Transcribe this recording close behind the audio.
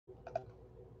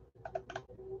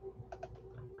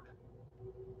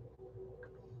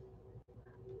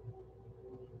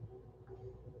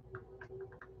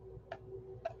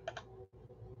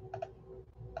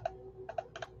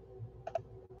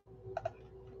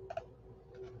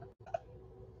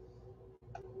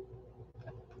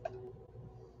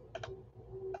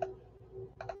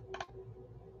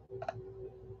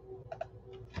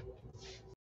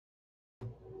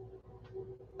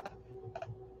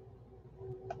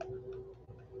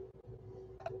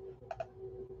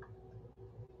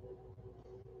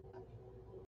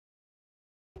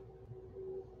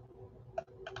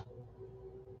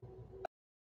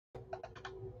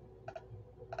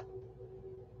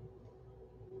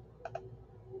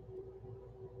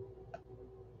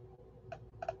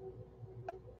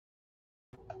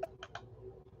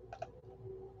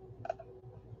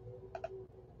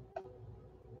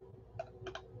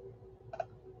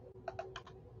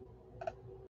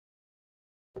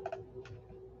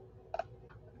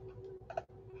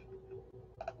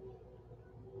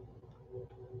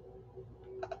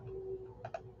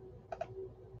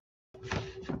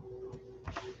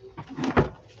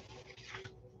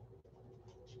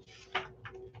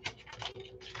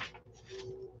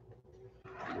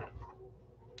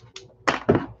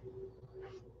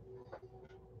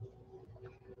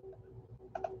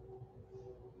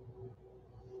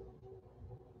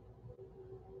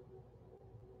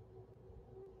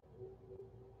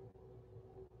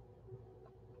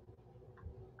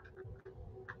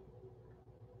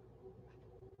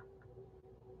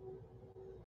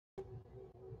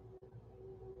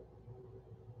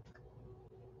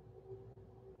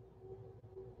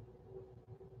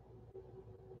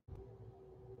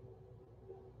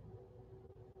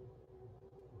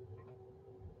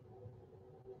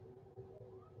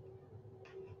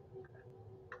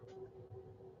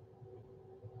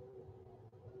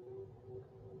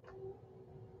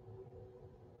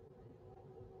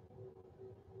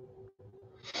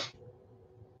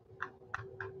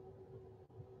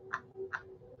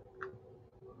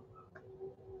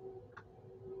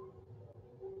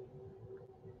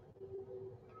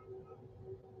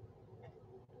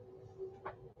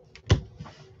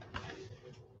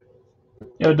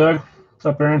Yo, Doug. What's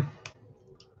up, Aaron?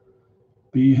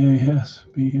 BAS.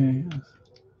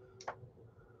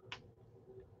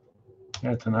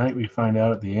 Yeah, tonight we find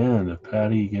out at the end if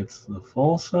Patty gets the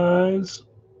full size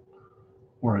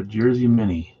or a jersey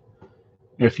mini.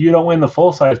 If you don't win the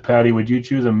full size, Patty, would you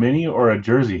choose a mini or a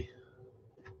jersey?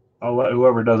 I'll let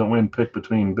whoever doesn't win pick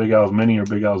between Big Al's mini or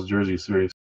Big Al's jersey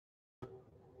series.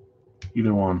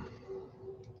 Either one.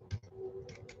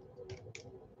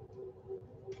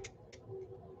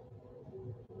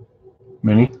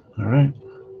 Mini? All right.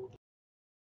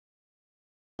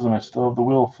 And I still have the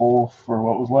wheel full for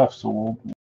what was left, so we'll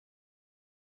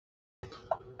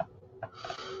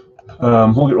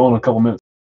get rolling in a couple minutes.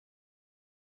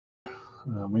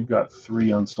 We've got 3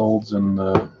 unsolds in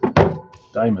the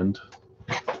diamond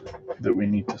that we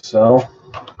need to sell.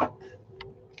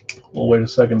 We'll wait a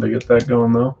second to get that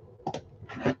going, though.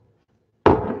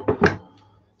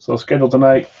 So scheduled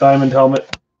tonight, diamond helmet.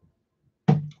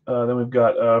 Then we've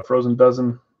got frozen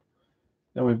dozen.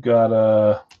 Then we've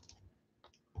got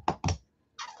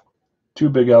 2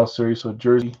 Big Al series, so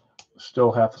jersey.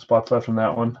 Still half the spots left from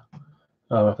that one.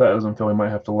 If that doesn't fill, we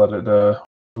might have to let it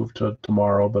move to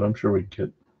tomorrow, but I'm sure we can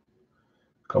get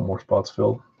a couple more spots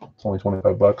filled. It's only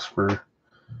 $25 for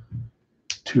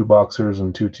 2 boxers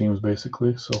and 2 teams,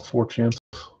 basically, so 4 chances.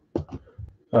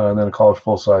 And then a college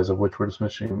full size, of which we're just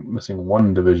missing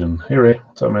 1 division. Hey Ray,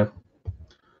 what's up, man?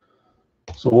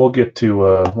 So we'll get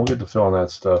to filling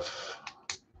that stuff.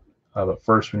 But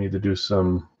first, we need to do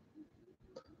some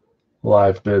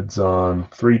live bids on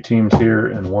 3 teams here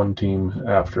and 1 team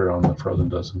after on the frozen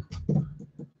dozen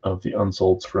of the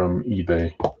unsolds from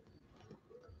eBay.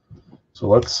 So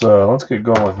let's get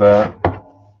going with that.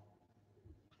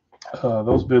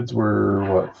 Those bids were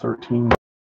what, 13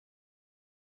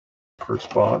 per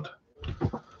spot.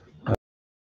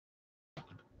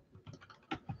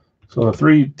 So the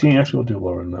 3 teams, actually we'll do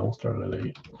lower than that. We'll start at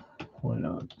 8. Why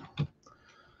not?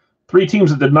 3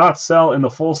 teams that did not sell in the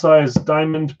full-size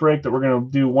diamond break that we're going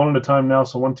to do one at a time now,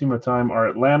 so 1 team at a time, are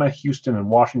Atlanta, Houston, and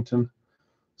Washington.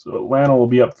 So Atlanta will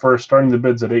be up first, starting the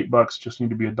bids at $8. Just need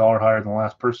to be $1 higher than the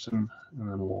last person, and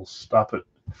then we'll stop it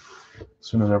as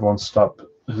soon as everyone's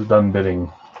done bidding.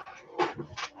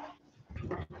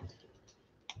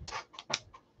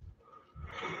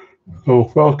 Oh,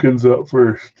 Falcons up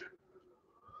first.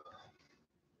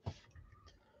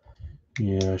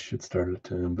 Yeah, I should start at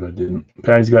 10, but I didn't.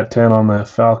 Patty's got 10 on the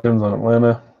Falcons on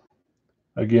Atlanta.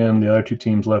 Again, the other 2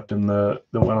 teams left in that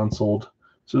went unsold.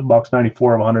 This is box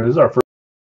 94 of 100. This is our first.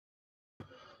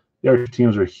 The other 2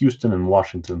 teams are Houston and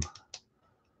Washington.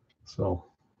 So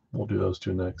we'll do those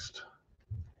 2 next.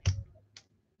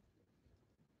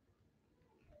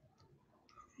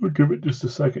 We'll give it just a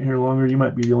second here longer. You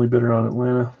might be the only bidder on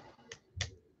Atlanta.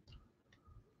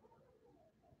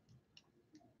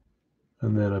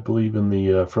 And then I believe in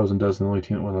the frozen dozen, the only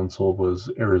team that went unsold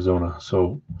was Arizona.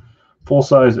 So full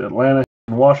size Atlanta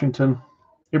and Washington.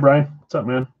 Hey Brian, what's up,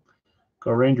 man?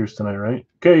 Go Rangers tonight, right?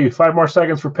 Okay, 5 more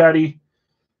seconds for Patty.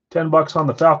 $10 on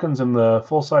the Falcons and the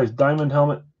full size diamond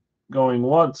helmet. Going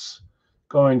once,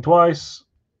 going twice.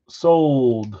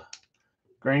 Sold.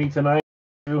 Grainy tonight.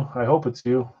 I hope it's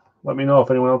you. Let me know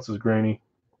if anyone else is grainy.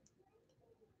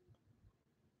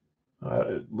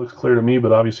 It looks clear to me,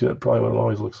 but obviously that's probably what it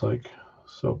always looks like.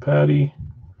 So Patty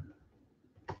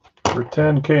for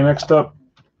 10K. Next up.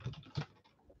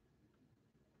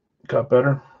 Got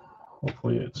better.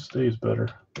 Hopefully it stays better.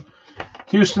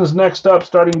 Houston's next up,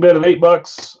 starting bid at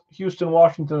 $8. Houston,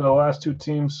 Washington are the last 2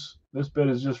 teams. This bid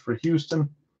is just for Houston.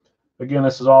 Again,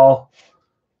 this is all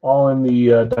in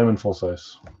the diamond full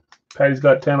size. Patty's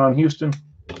got 10 on Houston.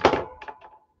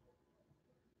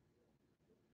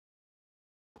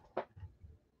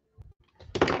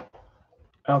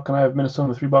 Al, can I have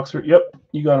Minnesota 3 boxer? Yep,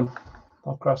 you got them.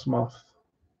 I'll cross them off.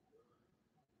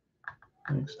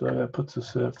 Thanks, Doug. That puts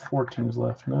us at 4 teams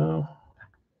left now.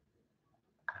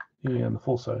 Yeah, in the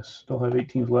full size. Still have 8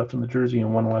 teams left in the jersey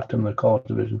and 1 left in the college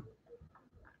division.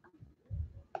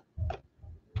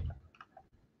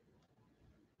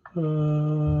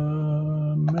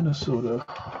 Minnesota.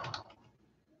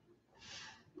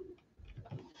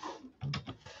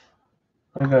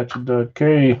 I got you, Doug.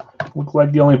 Okay, look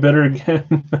like the only bidder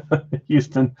again.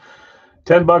 Houston.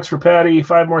 $10 for Patty.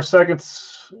 5 more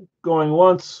seconds. Going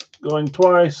once, going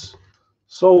twice.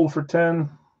 Sold for 10.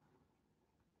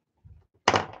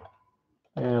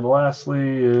 And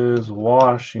lastly is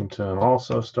Washington,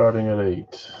 also starting at 8.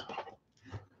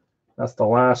 That's the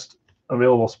last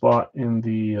available spot in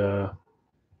the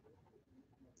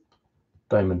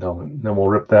diamond helmet. And then we'll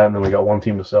rip that, and then we got 1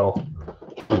 team to sell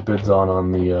with bids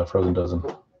on the frozen dozen.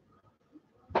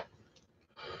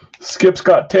 Skip's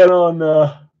got 10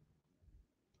 on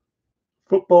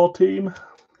football team.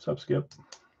 What's up, Skip?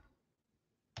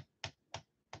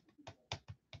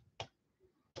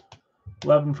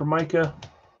 $11 for Micah.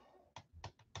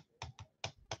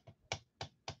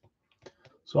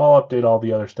 So I'll update all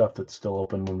the other stuff that's still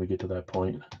open when we get to that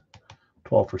point.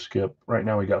 12 for Skip. Right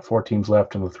now we got 4 teams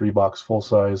left in the 3-box full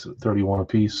size at 31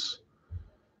 apiece.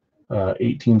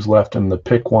 8 teams left in the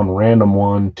pick one random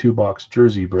one 2-box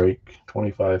jersey break,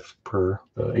 25 per.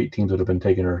 The 8 teams that have been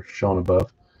taken are shown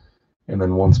above. And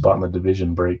then 1 spot in the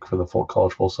division break for the full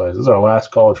college full size. This is our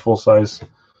last college full size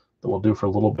that we'll do for a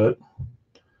little bit.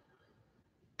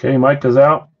 Okay, Micah's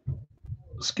out.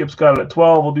 Skip's got it at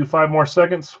 12. We'll do 5 more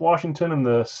seconds. Washington in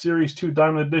the Series 2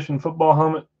 Diamond Edition football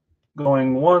helmet.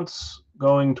 Going once,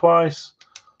 going twice.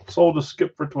 Sold to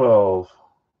Skip for 12.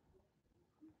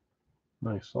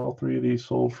 Nice. All 3 of these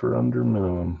sold for under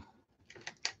minimum.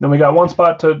 Then we got 1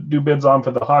 spot to do bids on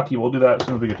for the hockey. We'll do that as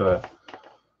soon as we get to that.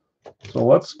 So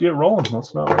let's get rolling.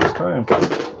 Let's not waste time.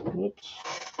 Whoops.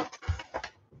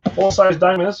 Full-size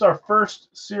diamond. This is our first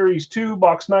Series 2,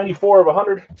 box 94 of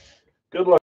 100. Good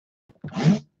luck.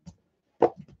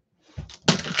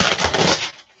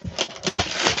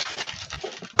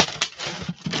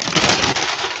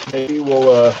 Maybe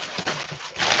we'll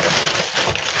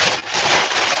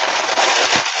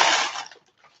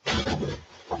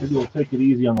take it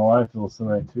easy on the live fields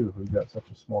tonight too. We've got such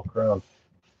a small crowd.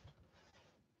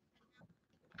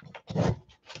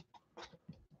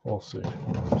 We'll see.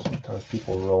 Sometimes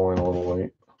people roll in a little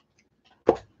late.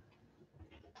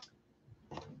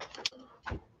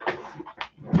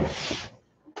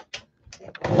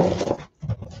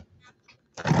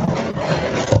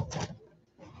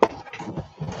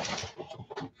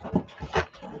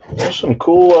 There's some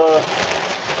cool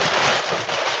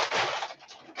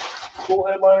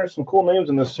headliners, some cool names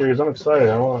in this series. I'm excited.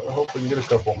 I hope we can get a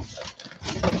couple.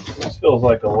 This feels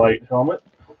like a light helmet.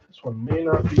 This one may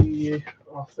not be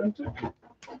authentic.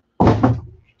 Someone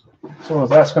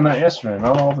was asking that yesterday.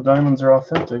 Not all the diamonds are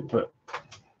authentic, but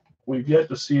we've yet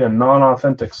to see a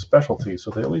non-authentic specialty,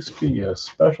 so they at least give you a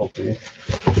specialty.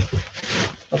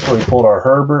 That's where we pulled our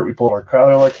Herbert, we pulled our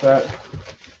Kyler like that.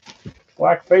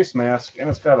 Black face mask, and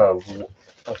it's got a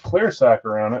clear sack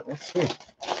around it. Let's see.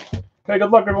 Okay,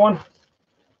 good luck, everyone.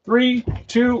 3,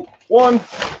 2, 1.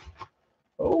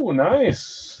 Oh,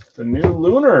 nice. The new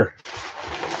Lunar.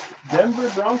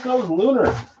 Denver Broncos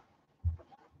Lunar.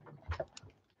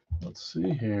 Let's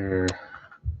see here.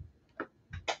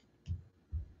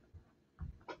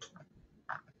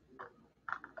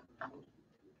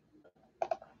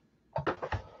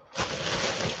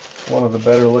 One of the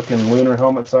better looking Lunar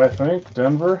helmets, I think.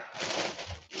 Denver.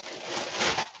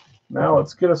 Now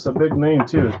let's get us a big name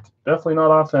too. Definitely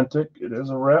not authentic. It is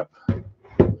a rep.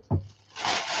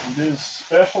 It is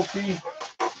specialty.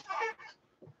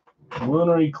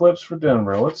 Lunar Eclipse for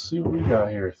Denver. Let's see what we got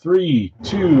here. 3,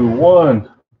 2, 1.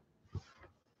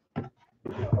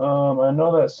 I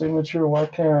know that signature. Why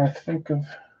can't I think of?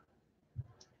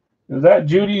 Is that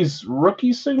Judy's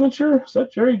rookie signature? Is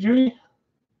that Jerry Judy?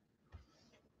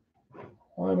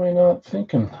 Why am I not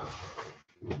thinking?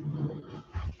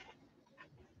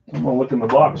 I'm gonna look in the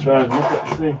box try and look at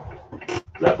the thing.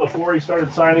 Is that before he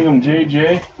started signing him,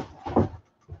 JJ?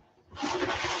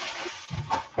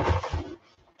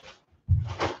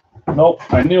 Nope,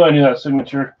 I knew that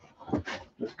signature.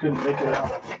 Just couldn't make it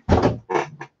out.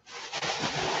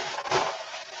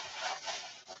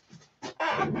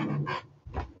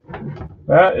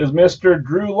 That is Mr.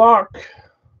 Drew Lock.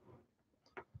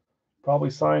 Probably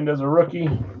signed as a rookie.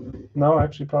 No,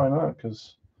 actually probably not,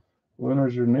 because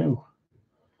Lunars are new.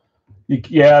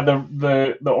 Yeah,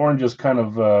 the orange is kind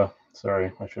of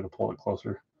sorry, I should have pulled it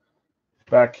closer.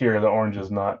 Back here, the orange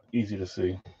is not easy to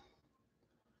see.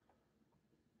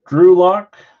 Drew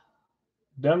Lock,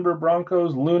 Denver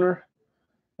Broncos Lunar.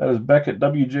 That is Beckett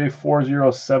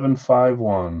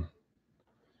WJ40751.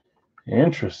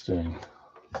 Interesting.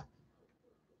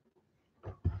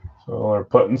 So they're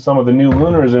putting some of the new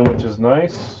Lunars in, which is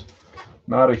nice.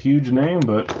 Not a huge name,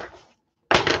 but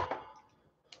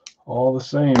all the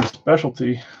same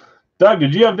specialty. Doug,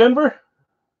 did you have Denver?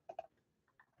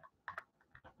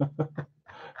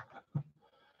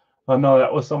 Oh no,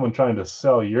 that was someone trying to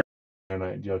sell your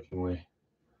night jokingly.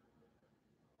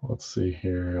 Let's see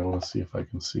here. I want to see if I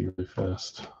can see really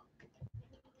fast.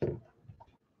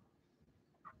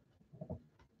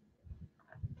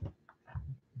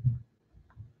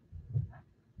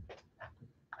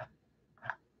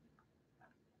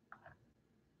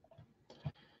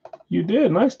 You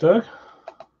did. Nice, Doug.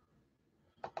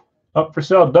 Up for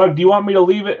sale. Doug, do you want me to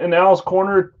leave it in Al's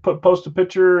corner, post a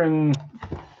picture, and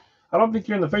I don't think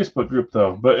you're in the Facebook group,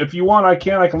 though. But if you want, I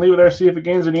can leave it there, see if it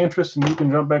gains any interest, and you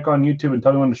can jump back on YouTube and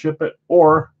tell me when to ship it.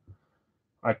 Or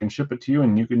I can ship it to you,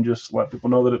 and you can just let people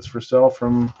know that it's for sale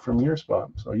from your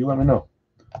spot. So you let me know.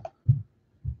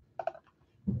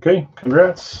 Okay,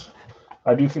 congrats.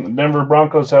 I do think the Denver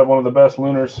Broncos have one of the best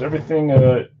lunars. Everything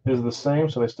is the same,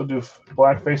 so they still do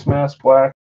black face mask,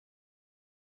 black,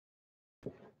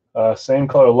 same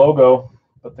color logo,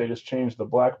 but they just changed the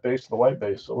black base to the white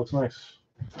base, so it looks nice.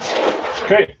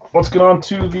 Okay, let's get on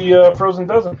to the Frozen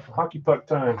Dozen. Hockey puck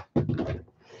time.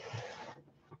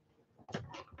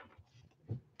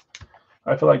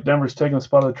 I feel like Denver's taking the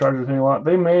spot of the Chargers a lot.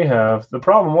 They may have. The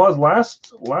problem was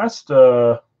last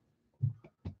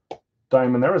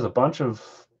Diamond, there was a bunch of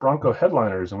Bronco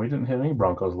headliners, and we didn't hit any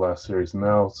Broncos last series.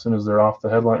 Now, as soon as they're off the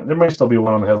headline, there may still be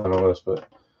one on the headliner list, but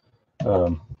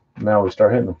now we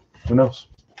start hitting them. Who knows?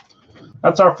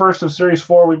 That's our first of Series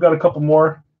 4. We've got a couple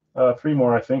more, 3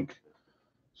 more, I think.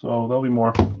 So there'll be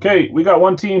more. Okay, we got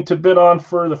one team to bid on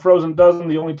for the Frozen Dozen,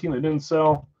 the only team that didn't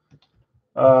sell.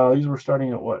 These were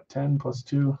starting at what, 10 plus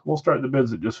 2? We'll start the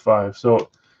bids at just 5. So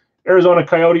Arizona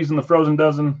Coyotes in the Frozen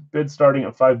Dozen, bid starting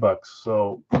at $5.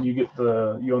 So you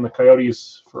own the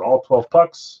Coyotes for all 12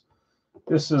 pucks.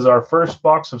 This is our first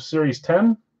box of Series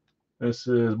 10. This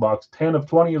is box 10 of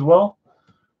 20 as well.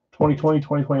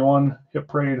 2020-2021 Hit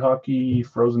Parade Hockey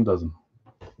Frozen Dozen.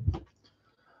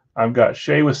 I've got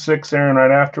Shea with 6, Aaron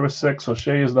right after with 6, so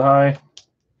Shea is the high.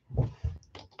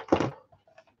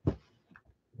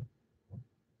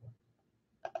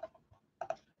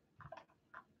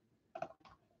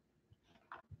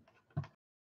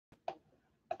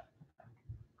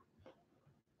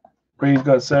 Ray's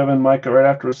got 7, Micah right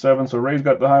after with 7, so Ray's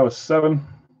got the high with 7.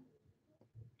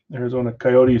 Arizona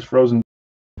Coyotes Frozen.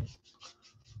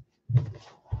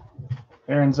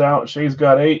 Aaron's out, Shea's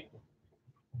got 8.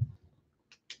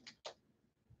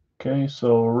 Okay,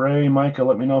 so Ray, Micah,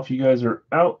 let me know if you guys are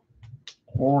out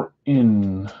or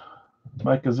in.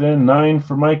 Micah's in, 9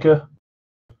 for Micah.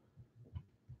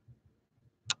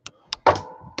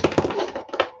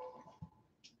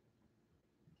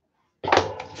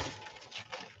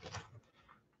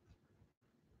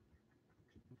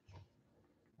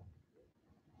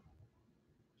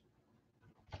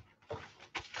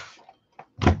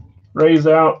 Ray's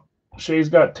out. Shea's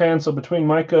got 10, so between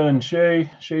Micah and Shea,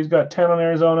 Shea's got 10 on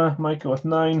Arizona, Micah with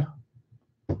 9.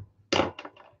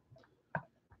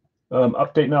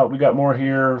 Update now, we got more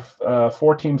here.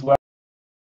 4 teams left.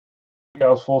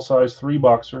 Gals full size, 3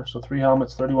 boxer, so 3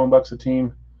 helmets, $31 a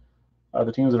team.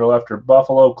 The teams that are left are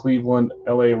Buffalo, Cleveland,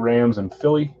 LA Rams, and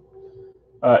Philly.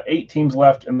 8 teams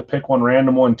left in the pick one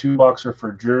random one, 2 boxer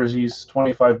for jerseys,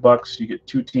 $25. You get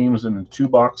 2 teams in a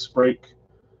 2-box break.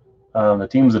 The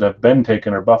teams that have been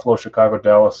taken are Buffalo, Chicago,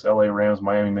 Dallas, LA Rams,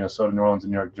 Miami, Minnesota, New Orleans,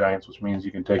 and New York Giants, which means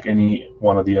you can take any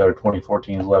one of the other 24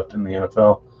 teams left in the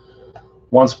NFL.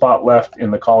 1 spot left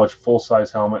in the college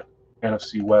full-size helmet,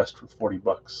 NFC West for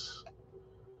 $40.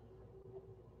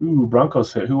 Ooh,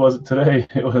 Broncos hit. Who was it today?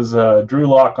 It was Drew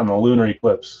Lock on the Lunar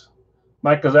Eclipse.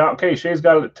 Micah's out. Okay, Shea's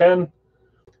got it at 10.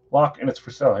 Lock, and it's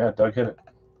for sale. Yeah, Doug hit it.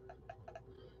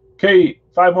 Okay,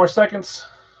 5 more seconds.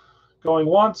 Going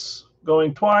once,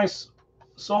 going twice.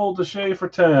 Sold to Shea for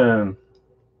 10.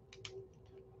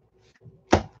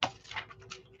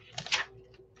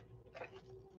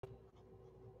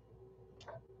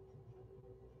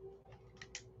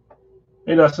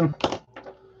 Hey, Dustin.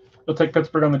 You'll take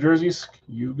Pittsburgh on the jerseys?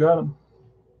 You got them.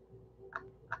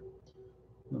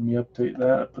 Let me update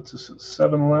that. Puts us at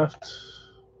 7 left.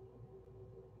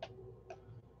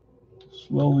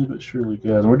 Slowly but surely,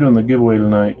 guys. We're doing the giveaway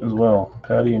tonight as well.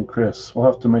 Patty and Chris.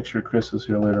 We'll have to make sure Chris is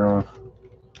here later on.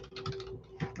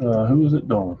 Who is it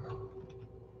doing?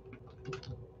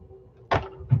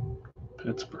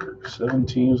 Pittsburgh. 7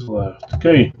 teams left.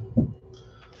 Okay.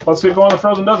 Let's get going on the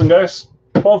Frozen Dozen, guys.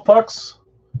 12 pucks.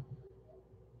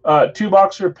 2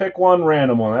 boxer, pick 1,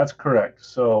 random one. That's correct.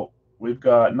 So we've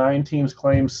got 9 teams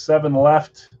claimed, 7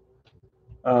 left.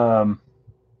 And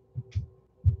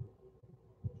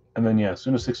then, yeah, as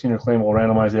soon as 16 are claimed, we'll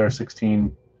randomize the other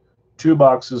 16. 2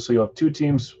 boxes, so you'll have 2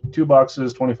 teams, 2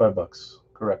 boxes, $25.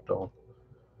 Correct, Owen.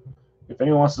 If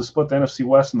anyone wants to split the NFC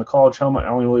West and the college helmet, I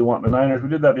only really want the Niners. We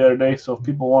did that the other day, so if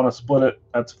people want to split it,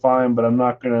 that's fine, but I'm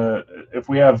not going to – if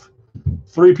we have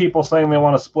 3 people saying they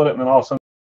want to split it and then all of a sudden –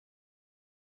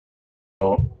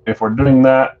 so if we're doing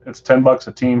that, it's $10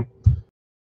 a team.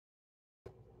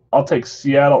 I'll take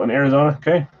Seattle and Arizona,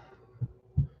 okay?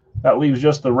 That leaves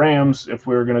just the Rams if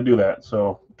we were going to do that.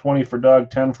 So 20 for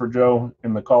Doug, 10 for Joe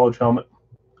in the college helmet.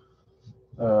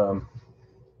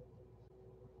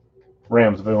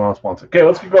 Rams, if anyone else wants it. Okay,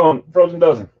 let's keep going. Frozen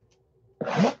Dozen.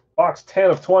 Box 10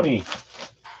 of 20.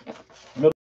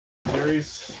 Middle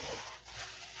series.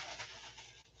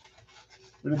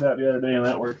 We did that the other day and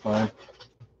that worked fine.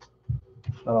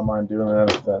 I don't mind doing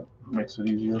that if that makes it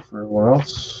easier for everyone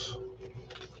else.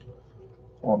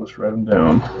 I'll just write them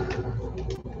down.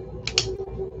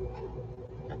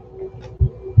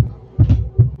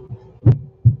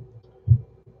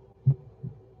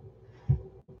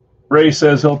 Ray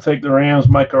says he'll take the Rams.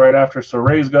 Micah right after, so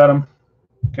Ray's got him.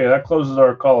 Okay, that closes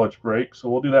our college break, so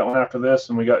we'll do that one after this,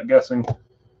 and we got guessing.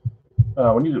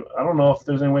 We need to, I don't know if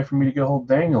there's any way for me to get a hold of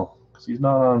Daniel, because he's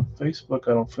not on Facebook,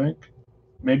 I don't think.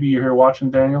 Maybe you're here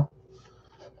watching, Daniel.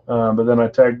 But then I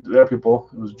tagged the other people.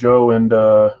 It was Joe and,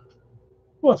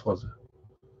 who else was it?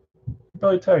 I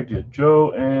probably tagged you.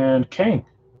 Joe and Kane.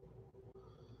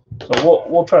 So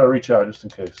we'll try to reach out just in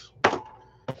case.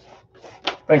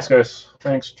 Thanks, guys.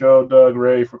 Thanks, Joe, Doug,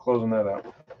 Ray, for closing that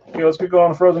out. Okay, let's get going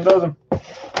on the Frozen Dozen.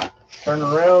 Turn it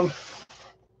around.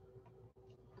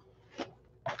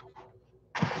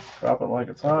 Drop it like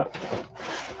it's hot.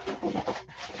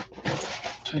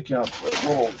 Take out the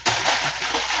little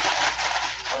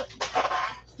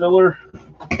filler.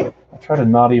 I'll try to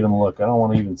not even look. I don't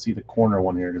want to even see the corner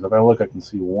one here, because if I look, I can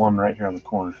see one right here on the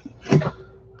corner. I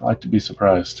like to be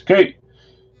surprised. Okay,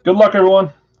 good luck,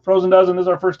 everyone. Frozen Dozen, this is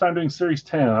our first time doing Series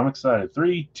 10. I'm excited.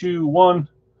 3, 2, 1.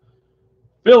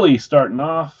 Philly starting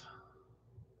off.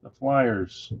 The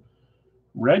Flyers.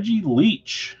 Reggie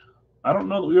Leach. I don't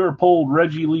know that we ever pulled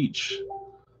Reggie Leach.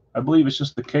 I believe it's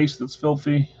just the case that's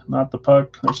filthy, not the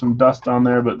puck. There's some dust on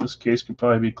there, but this case could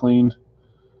probably be cleaned.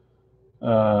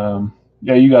 Yeah,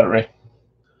 you got it, Ray.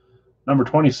 Number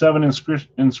 27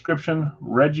 inscription,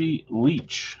 Reggie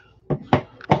Leach.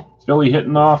 Philly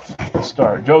hitting off the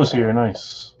start. Joe's here,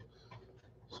 nice.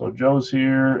 So Joe's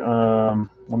here.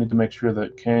 We'll need to make sure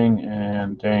that King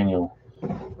and Daniel.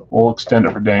 We'll extend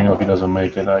it for Daniel if he doesn't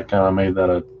make it. I kind of made that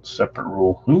a separate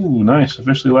rule. Ooh, nice.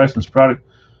 Officially licensed product.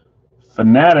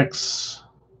 Fanatics.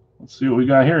 Let's see what we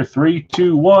got here. 3,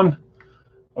 2, 1.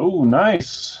 Oh,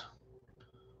 nice.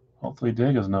 Hopefully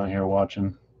Dega's not here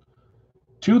watching.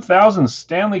 2000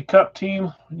 Stanley Cup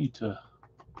team. We need to.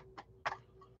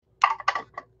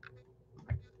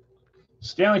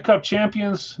 Stanley Cup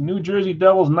champions, New Jersey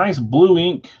Devils. Nice blue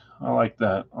ink. I like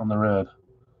that on the red.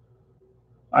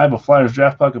 I have a Flyers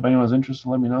draft puck. If anyone's interested,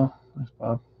 let me know. Thanks,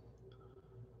 Bob.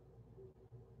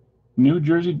 New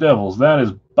Jersey Devils. That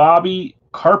is Bobby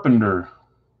Carpenter.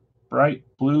 Bright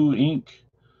blue ink.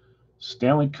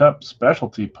 Stanley Cup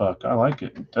specialty puck. I like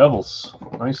it. Devils.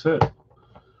 Nice hit.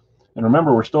 And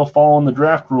remember, we're still following the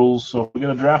draft rules, so if we get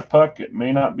a draft puck, it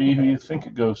may not be who you think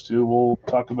it goes to. We'll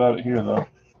talk about it here, though.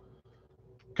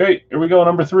 Okay, here we go.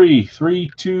 Number 3. 3,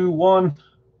 2, 1.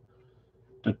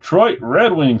 Detroit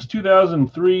Red Wings,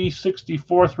 2003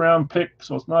 64th round pick.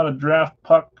 So it's not a draft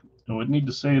puck. It would need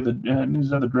to say it needs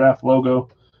to have the draft logo.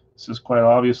 This is quite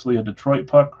obviously a Detroit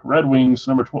puck. Red Wings,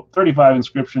 number 35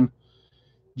 inscription.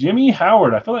 Jimmy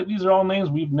Howard. I feel like these are all names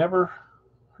we've never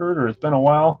heard, or it's been a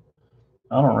while.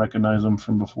 I don't recognize them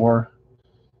from before.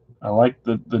 I like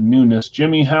the newness.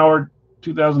 Jimmy Howard,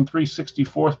 2003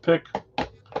 64th pick.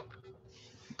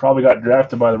 Probably got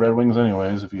drafted by the Red Wings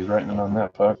anyways if he's writing it on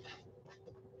that puck.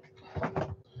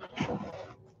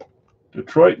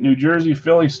 Detroit, New Jersey,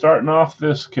 Philly starting off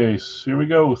this case. Here we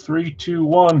go. 3, 2,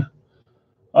 1.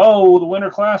 Oh, the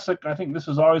Winter Classic. I think this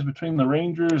is always between the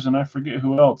Rangers and I forget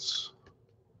who else.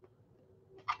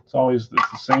 It's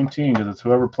the same team because it's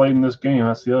whoever played in this game.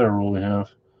 That's the other rule we have.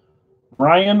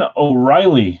 Ryan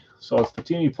O'Reilly. So it's the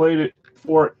team he played it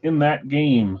for in that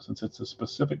game since it's a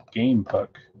specific game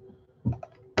puck.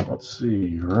 Let's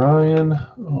see. Ryan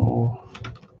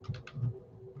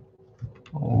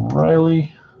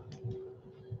O'Reilly.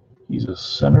 He's a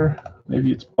center.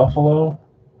 Maybe it's Buffalo.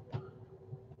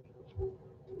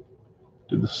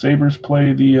 Did the Sabres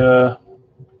play the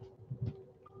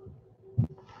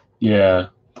yeah.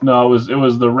 No, it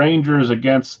was the Rangers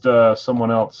against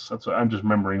someone else. That's what I'm just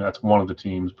remembering. That's one of the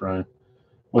teams, Brian.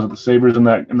 Was it the Sabres in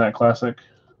that classic?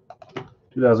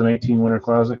 2018 Winter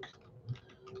Classic.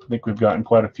 I think we've gotten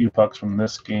quite a few pucks from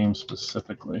this game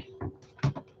specifically.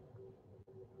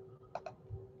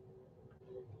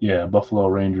 Yeah, Buffalo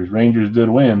Rangers. Rangers did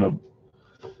win.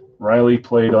 O'Reilly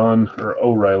played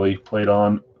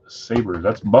on Sabres.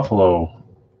 That's Buffalo.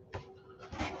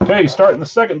 Okay, starting the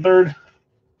second third.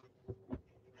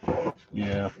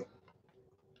 Yeah.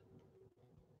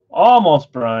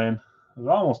 Almost, Brian. It was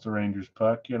almost a Rangers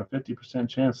puck. You had a 50%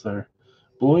 chance there.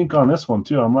 Blue ink on this one,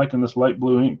 too. I'm liking this light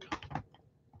blue ink.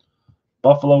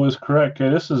 Buffalo is correct. Okay,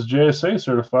 this is JSA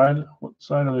certified. What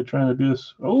side are they trying to do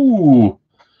this? Oh!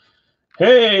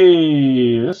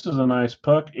 Hey, this is a nice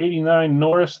puck. 89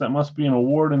 Norris. That must be an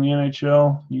award in the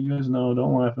NHL. You guys know.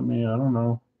 Don't laugh at me. I don't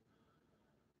know.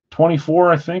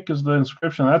 24, I think, is the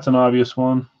inscription. That's an obvious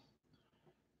one.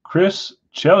 Chris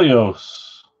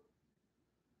Chelios.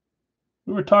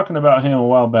 We were talking about him a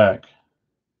while back.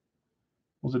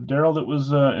 Was it Daryl that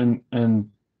was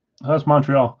in that's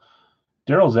Montreal?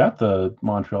 Daryl's at the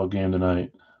Montreal game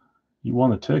tonight. He won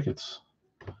the tickets.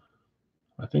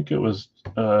 I think it was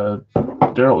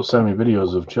Daryl was sending me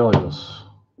videos of Chelios.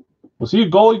 Was he a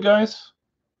goalie, guys?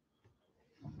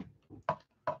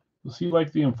 Was he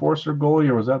like the enforcer goalie,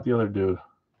 or was that the other dude?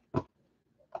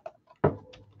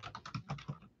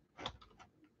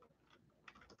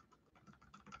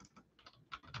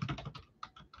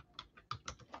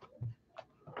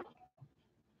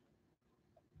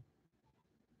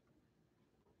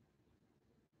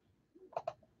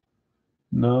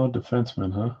 No,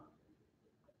 defenseman, huh?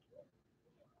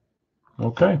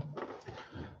 Okay.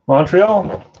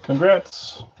 Montreal,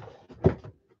 congrats.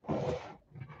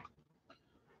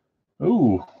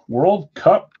 Ooh, World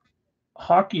Cup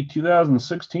Hockey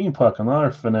 2016 puck.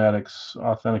 Another Fanatics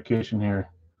authentication here.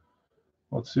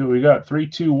 Let's see what we got. 3,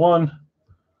 2, 1.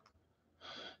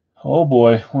 Oh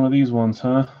boy, one of these ones,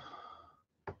 huh?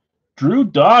 Drew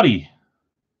Doughty.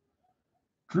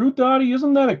 Drew Doughty,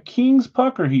 isn't that a Kings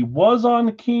puck, or he was on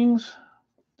the Kings?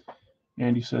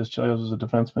 Andy says Chelios is a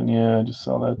defenseman. Yeah, I just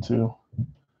saw that too.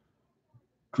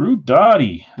 Drew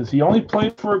Doughty. Has he only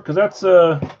played for? Because that's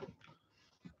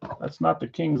not the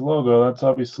Kings logo. That's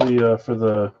obviously for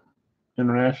the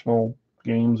international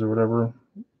games or whatever.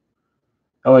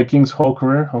 LA Kings whole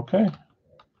career. Okay.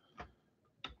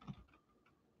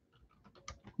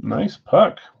 Nice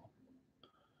puck.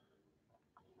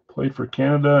 Played for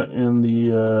Canada in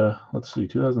the let's see,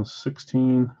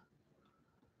 2016.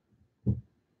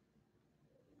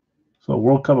 So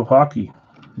World Cup of Hockey.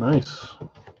 Nice.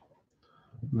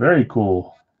 Very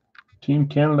cool. Team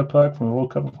Canada puck from the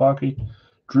World Cup of Hockey.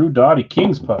 Drew Doughty,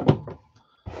 Kings puck.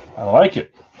 I like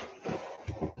it.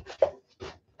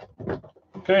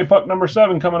 Okay, puck number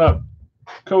 7 coming up.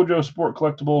 Kojo Sport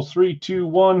Collectibles. 3, 2,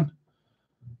 1.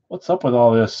 What's up with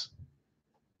all this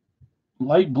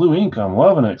light blue ink? I'm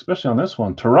loving it, especially on this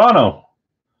one. Toronto.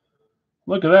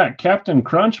 Look at that. Captain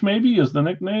Crunch, maybe, is the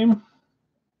nickname.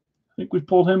 I think we've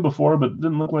pulled him before, but it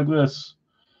didn't look like this.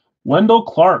 Wendell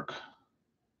Clark.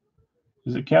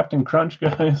 Is it Captain Crunch,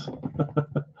 guys?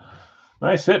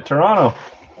 Nice hit, Toronto.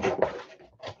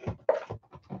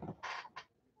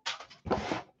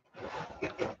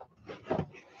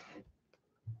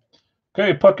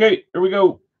 Okay, puck 8. Here we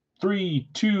go. 3,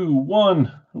 2,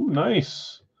 1. Ooh,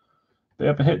 nice. They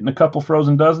have been hitting a couple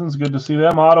frozen dozens. Good to see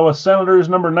them. Ottawa Senators,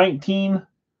 number 19.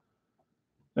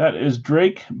 That is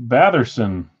Drake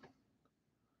Batherson.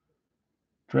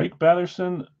 Drake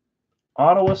Batherson,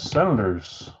 Ottawa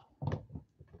Senators.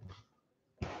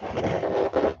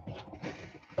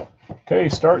 Okay,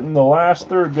 starting the last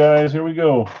third, guys. Here we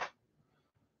go.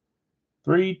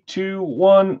 3, 2,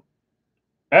 1.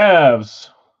 Avs.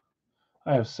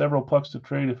 I have several pucks to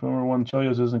trade. If number one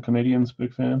Chelios isn't Canadians,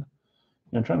 big fan.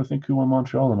 Yeah, I'm trying to think who won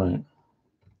Montreal tonight.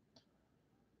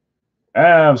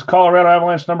 Avs, Colorado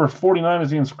Avalanche, number 49 is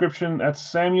the inscription. That's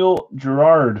Samuel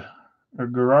Girard. Or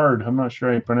Girard, I'm not sure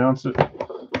how you pronounce it.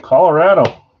 Colorado,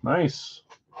 nice.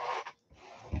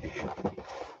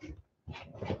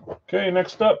 Okay,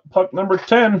 next up, puck number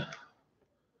 10.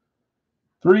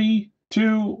 3,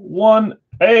 2, 1.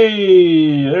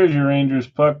 Hey, there's your Rangers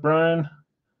puck, Brian.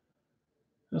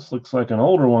 This looks like an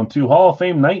older one, too. Hall of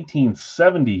Fame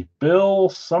 1970. Bill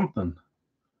something.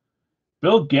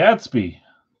 Bill Gadsby.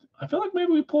 I feel like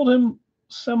maybe we pulled him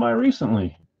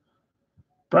semi-recently.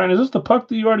 Brian, is this the puck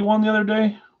that you already won the other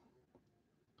day?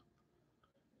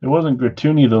 It wasn't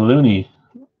Gratuny the Looney.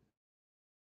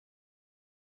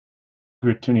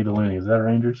 Gratuny the Looney. Is that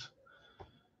Rangers?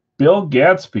 Bill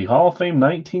Gadsby. Hall of Fame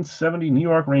 1970 New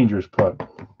York Rangers puck.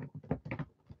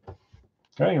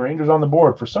 Okay, Rangers on the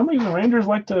board. For some reason, Rangers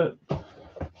like to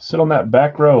sit on that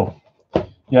back row.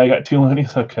 Yeah, I got 2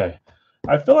 Loonies. Okay.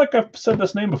 I feel like I've said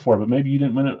this name before, but maybe you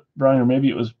didn't win it, Brian, or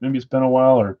maybe it's been a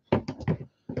while, or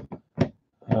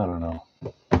I don't know.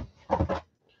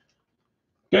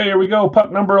 Okay, here we go.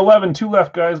 Puck number 11. 2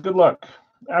 left, guys. Good luck.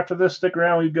 After this, stick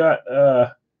around. We've got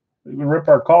we can rip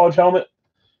our college helmet,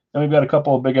 and we've got a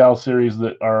couple of Big Al series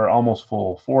that are almost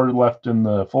full. 4 left in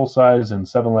the full size and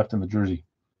 7 left in the jersey.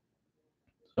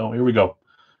 So here we go.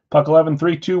 Puck 11,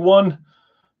 3, 2, 1.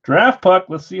 Draft puck.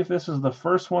 Let's see if this is the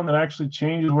first one that actually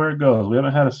changes where it goes. We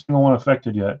haven't had a single one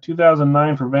affected yet.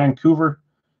 2009 for Vancouver.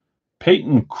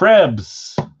 Peyton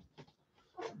Krebs.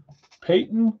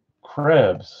 Peyton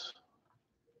Krebs.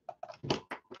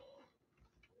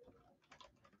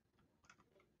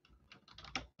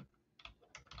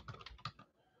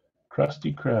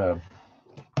 Krusty Krab.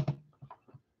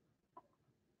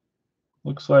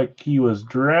 Looks like he was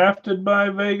drafted by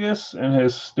Vegas and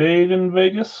has stayed in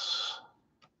Vegas.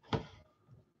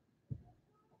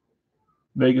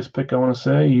 Vegas pick, I want to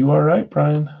say. You are right,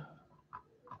 Brian.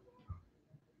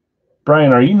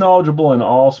 Brian, are you knowledgeable in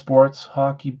all sports?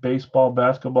 Hockey, baseball,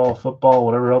 basketball, football,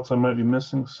 whatever else I might be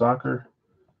missing? Soccer?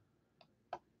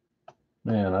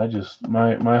 Man,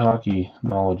 my hockey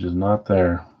knowledge is not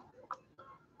there.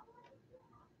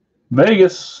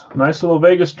 Vegas. Nice little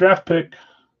Vegas draft pick.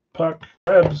 Puck.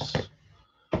 Krebs.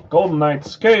 Golden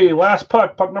Knights. Okay, last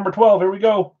puck. Puck number 12. Here we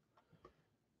go.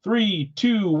 3,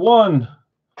 2, 1.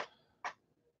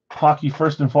 Hockey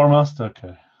first and foremost.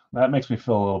 Okay. That makes me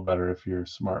feel a little better if you're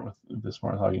smart with this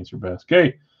smart hockey is your best.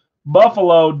 Okay.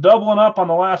 Buffalo doubling up on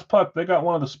the last puck. They got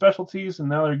one of the specialties, and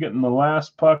now they're getting the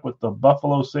last puck with the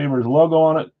Buffalo Sabres logo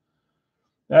on it.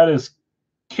 That is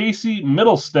Casey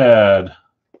Mittelstadt.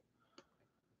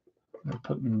 They're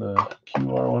putting the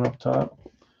QR one up top.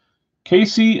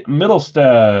 Casey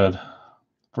Mittelstadt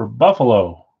for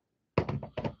Buffalo.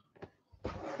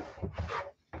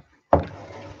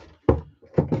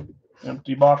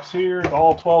 Empty box here.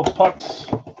 All 12 pucks.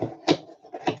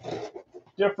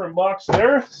 Different box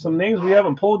there. Some names we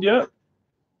haven't pulled yet.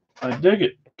 I dig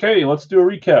it. Okay, let's do a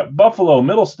recap. Buffalo,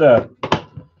 Mittelstadt.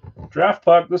 Draft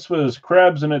puck. This was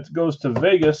Krebs, and it goes to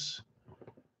Vegas.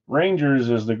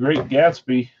 Rangers is the Great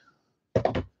Gatsby.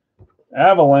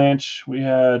 Avalanche, we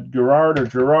had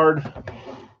Gerard,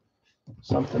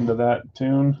 something to that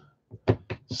tune.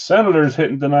 Senators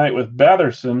hitting tonight with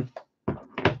Batherson.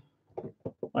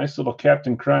 Nice little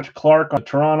Captain Crunch. Clark on the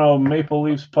Toronto Maple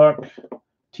Leafs puck.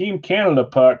 Team Canada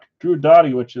puck. Drew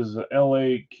Doughty, which is the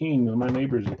LA Kings. My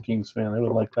neighbor's a Kings fan. They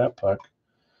would like that puck.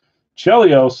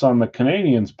 Chelios on the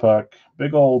Canadiens puck.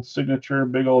 Big old signature,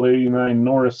 big old 89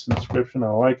 Norris inscription.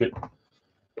 I like it.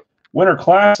 Winter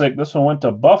Classic, this one went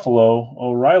to Buffalo,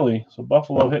 O'Reilly. So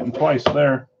Buffalo hitting twice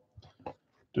there.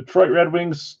 Detroit Red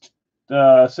Wings,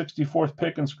 64th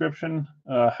pick inscription,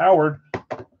 Howard.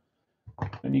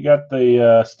 And you got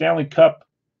the Stanley Cup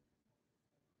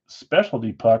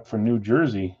specialty puck for New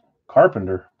Jersey,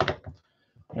 Carpenter.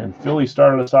 And Philly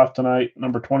started us off tonight,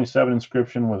 number 27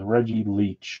 inscription with Reggie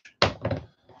Leach.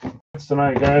 That's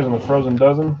tonight, guys, on the Frozen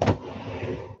Dozen.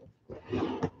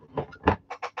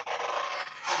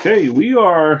 Okay, we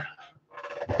are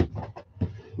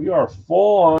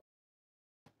full on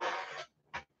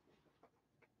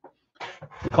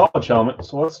the college helmet,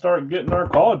 so let's start getting our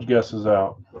college guesses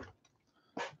out.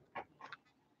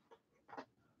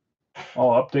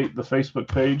 I'll update the Facebook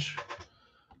page,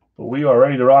 but we are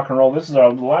ready to rock and roll. This is the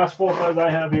last full size I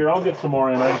have here. I'll get some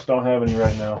more in. I just don't have any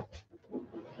right now.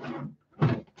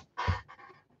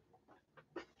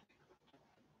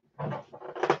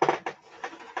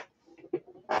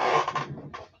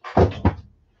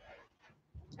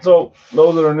 So,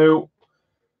 those that are new,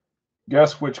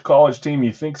 guess which college team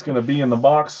you think is going to be in the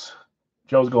box.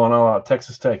 Joe's going all out.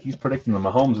 Texas Tech. He's predicting the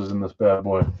Mahomes is in this bad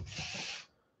boy.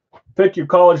 Pick your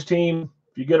college team.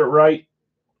 If you get it right,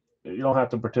 you don't have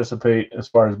to participate as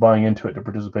far as buying into it to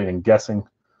participate in guessing.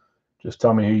 Just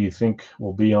tell me who you think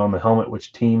will be on the helmet,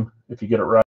 which team. If you get it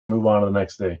right, move on to the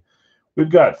next day.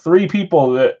 We've got 3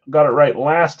 people that got it right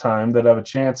last time that have a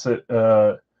chance at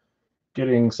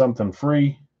getting something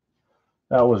free.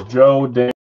 That was Joe,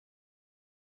 Dan,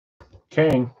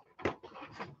 King.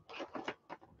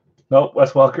 Nope,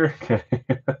 Wes Welker. Okay.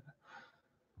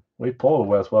 We pulled a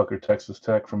Wes Welker, Texas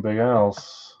Tech from Big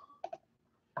Al's.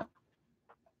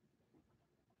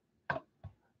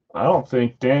 I don't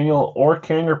think Daniel or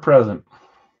King are present.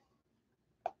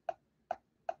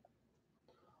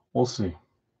 We'll see.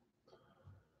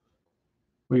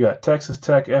 We got Texas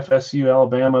Tech, FSU,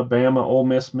 Alabama, Bama, Ole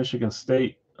Miss, Michigan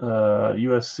State,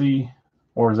 USC,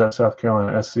 or is that South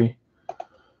Carolina, SC?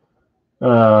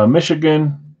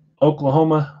 Michigan,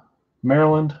 Oklahoma,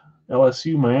 Maryland,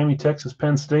 LSU, Miami, Texas,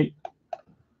 Penn State.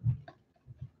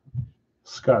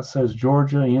 Scott says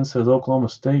Georgia. Ian says Oklahoma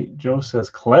State. Joe says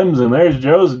Clemson. There's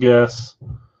Joe's guess.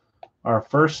 Our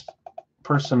first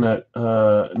person that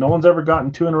no one's ever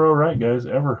gotten 2 in a row right, guys,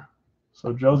 ever.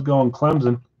 So Joe's going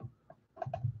Clemson.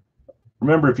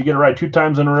 Remember, if you get it right 2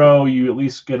 times in a row, you at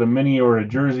least get a mini or a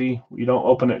jersey. You don't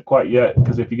open it quite yet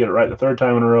because if you get it right the 3rd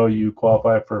time in a row, you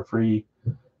qualify for a free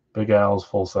Big Al's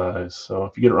full size. So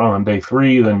if you get it wrong on day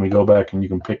 3, then we go back and you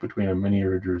can pick between a mini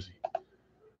or a jersey.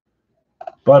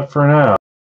 But for now,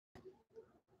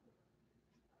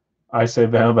 I say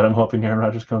Bama, but I'm hoping Aaron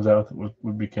Rodgers comes out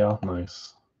would be Cal.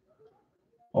 Nice.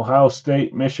 Ohio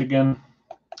State, Michigan.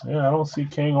 Yeah, I don't see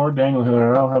King or Daniel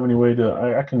here. I don't have any way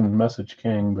to. I can message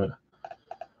King, but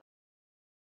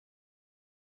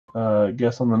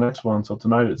guess on the next one. So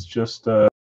tonight it's just Joe,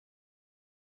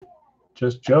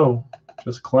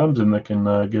 just Clemson that can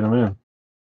get him in.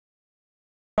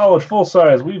 College full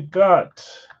size, we've got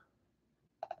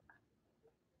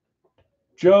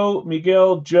Joe,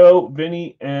 Miguel, Joe,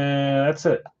 Vinny, and that's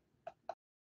it.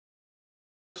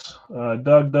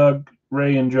 Doug,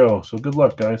 Ray, and Joe. So good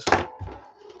luck, guys. I'm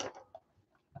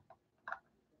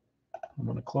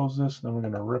going to close this, then we're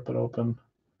going to rip it open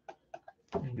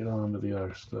and get on to the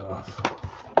other stuff.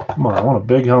 Come on, I want a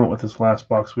big helmet with this last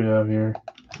box we have here.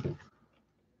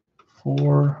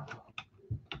 4-way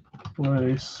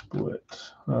split.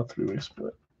 3-way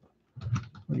split.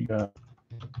 We got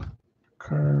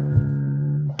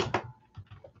Kern.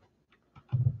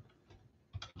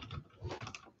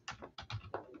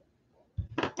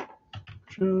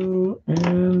 Joe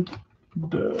and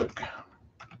Doug.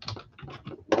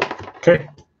 Okay.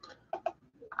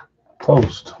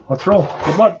 Closed. Let's roll.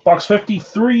 Good luck. Box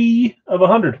 53 of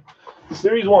 100.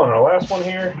 Series 1, our last one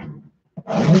here.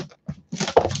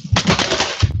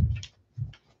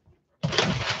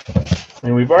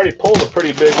 And we've already pulled a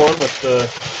pretty big one with the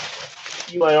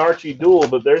Eli Archie duel,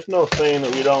 but there's no saying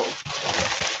that we don't.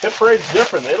 Hit Parade's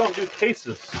different. They don't do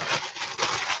cases.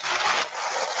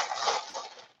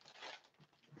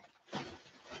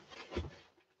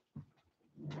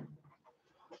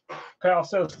 Kyle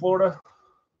says Florida.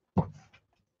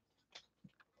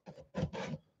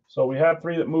 So we have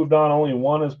 3 that moved on. Only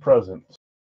 1 is present.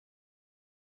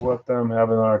 Let them have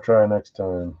another try next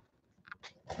time.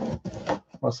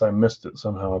 Unless I missed it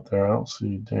somehow up there. I don't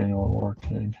see Daniel or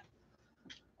King.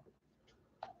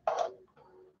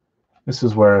 This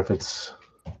is where if it's...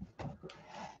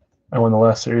 I won the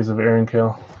last series of Aaron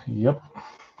Kale. Yep.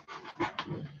 That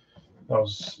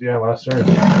was, yeah, last series.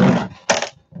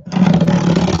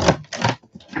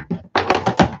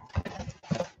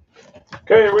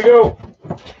 Okay, here we go.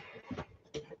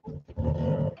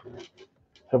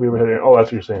 Have we ever had any? Oh,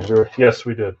 that's what you're saying. Yes,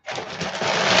 we did.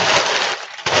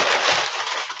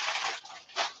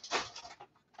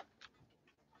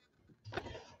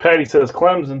 Patty says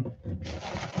Clemson.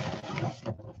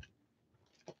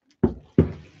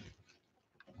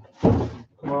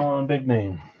 Come on, big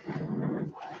name.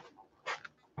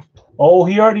 Oh,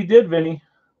 he already did, Vinny.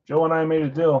 Joe and I made a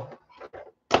deal.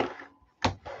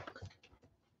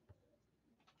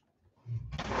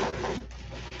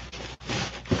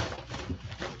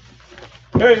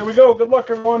 Okay, here we go. Good luck,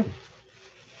 everyone.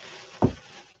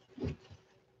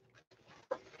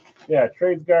 Yeah,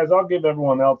 trades, guys. I'll give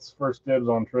everyone else first dibs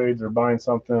on trades or buying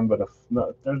something, but if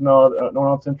there's no one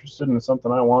else interested in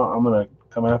something I want, I'm going to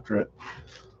come after it.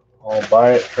 I'll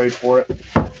buy it, trade for it.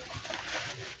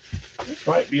 This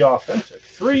might be authentic.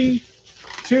 3,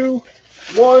 2,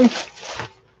 1.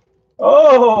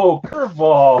 Oh,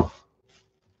 curveball.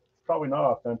 Probably not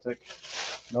authentic.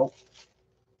 Nope.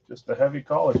 Just a heavy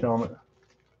college helmet.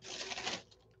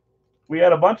 We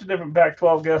had a bunch of different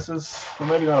Pac-12 guesses. Well,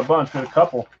 maybe not a bunch, but a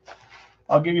couple.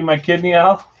 I'll give you my kidney,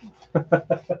 Al.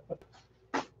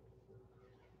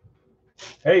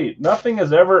 Hey, nothing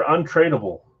is ever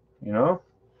untradeable, you know?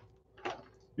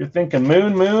 You're thinking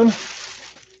Moon,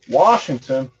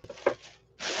 Washington.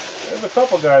 There's a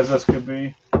couple guys this could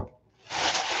be.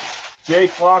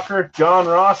 Jake Locker, John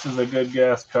Ross is a good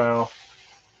guess, Kyle.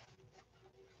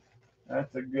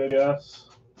 That's a good guess.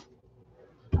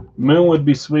 Moon would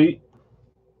be sweet.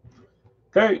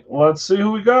 Okay, let's see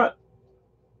who we got.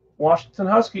 Washington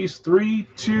Huskies, 3,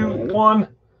 2, 1.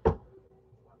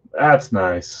 That's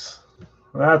nice.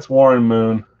 That's Warren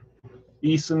Moon.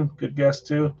 Eason, good guess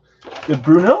too. Did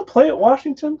Brunel play at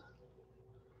Washington?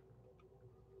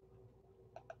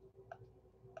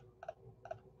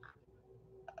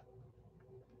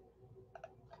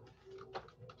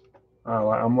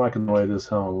 I'm liking the way this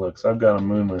helmet looks. I've got a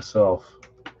Moon myself.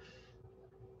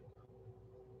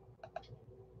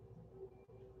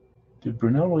 Did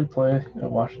Brunel really play at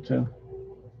Washington?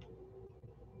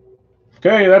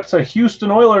 Okay, that's a Houston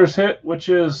Oilers hit, which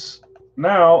is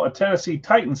now a Tennessee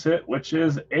Titans hit, which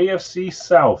is AFC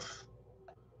South.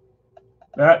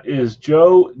 That is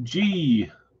Joe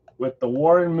G with the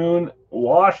Warren Moon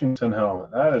Washington helmet.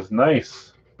 That is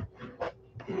nice.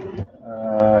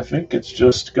 I think it's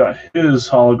just got his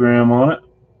hologram on it.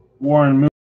 Warren Moon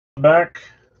back.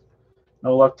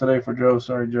 No luck today for Joe.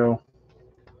 Sorry, Joe.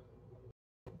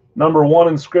 Number 1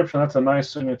 inscription. That's a nice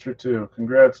signature, too.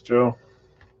 Congrats, Joe.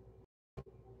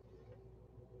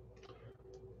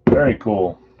 Very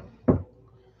cool.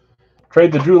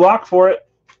 Trade the Drew Lock for it,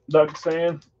 Doug's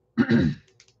saying.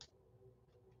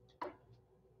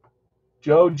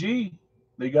 Joe G,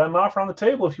 they got an offer on the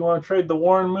table if you want to trade the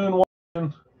Warren Moon.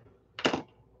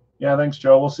 Yeah, thanks,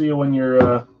 Joe. We'll see you when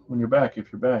you're when you're back,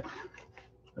 if you're back.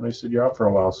 I know you said you're out for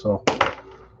a while, so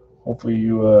hopefully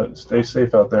you stay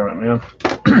safe out there, man.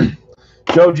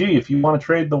 Joe G, if you want to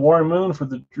trade the Warren Moon for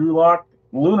the Drew Lock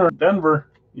Lunar Denver,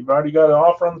 you've already got an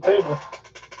offer on the table.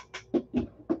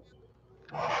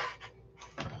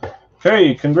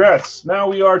 Okay, congrats. Now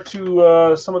we are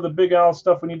to some of the Big Al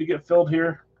stuff we need to get filled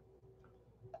here.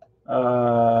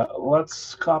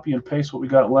 Let's copy and paste what we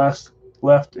got left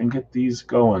and get these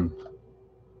going.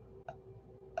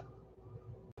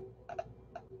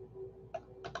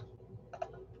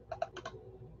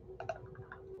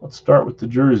 Let's start with the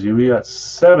jersey. We got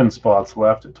 7 spots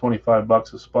left at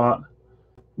 $25 a spot.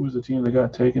 Who was the team that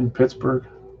got taken? Pittsburgh?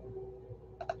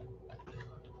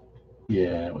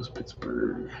 Yeah, it was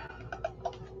Pittsburgh.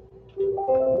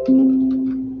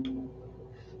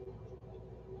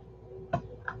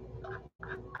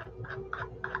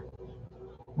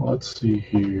 Let's see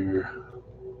here.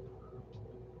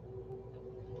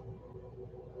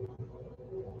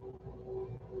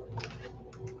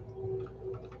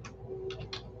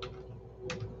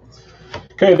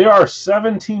 Okay, there are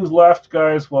 7 teams left,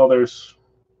 guys. Well, there's,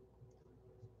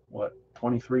 what,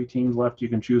 23 teams left you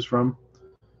can choose from.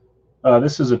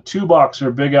 This is a 2-boxer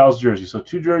Big Al's jersey. So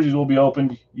 2 jerseys will be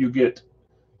opened. You get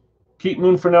keep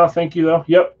Moon for now. Thank you, though.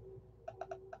 Yep.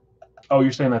 Oh,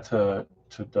 you're saying that to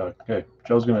Doug. Okay,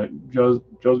 Joe's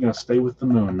gonna stay with the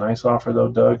Moon. Nice offer, though,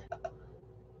 Doug.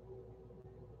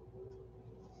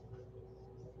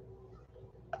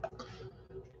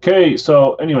 Okay,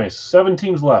 so anyways, 7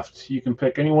 teams left. You can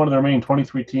pick any one of the remaining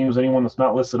 23 teams, anyone that's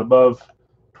not listed above.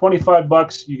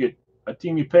 $25, you get a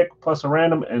team you pick plus a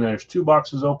random, and there's 2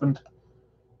 boxes opened.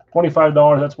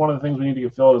 $25, that's one of the things we need to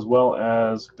get filled, as well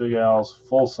as Big Al's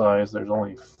full size. There's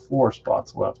only 4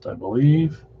 spots left, I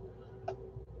believe.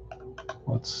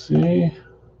 Let's see.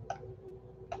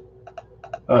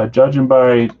 Judging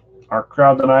by our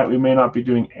crowd tonight, we may not be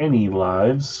doing any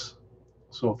lives.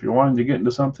 So if you're wanting to get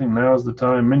into something, now's the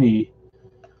time.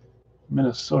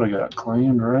 Minnesota got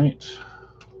claimed, right? So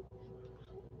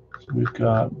we've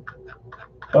got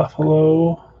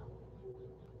Buffalo.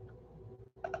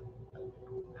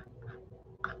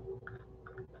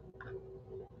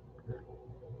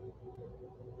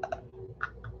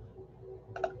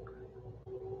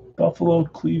 Buffalo,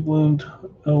 Cleveland,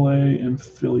 LA, and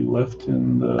Philly left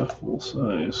in the full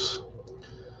size.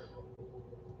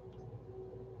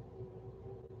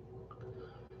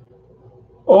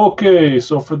 Okay,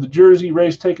 so for the jersey,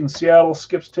 Ray's taking Seattle,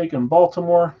 Skip's taking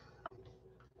Baltimore.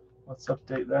 Let's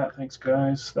update that. Thanks,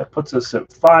 guys. That puts us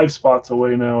at 5 spots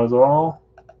away now is all.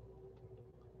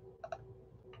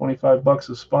 $25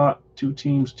 a spot, 2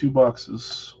 teams, 2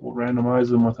 boxes. We'll randomize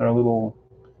them with our little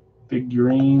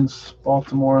figurines.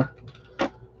 Baltimore.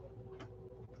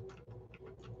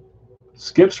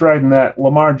 Skip's riding that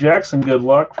Lamar Jackson good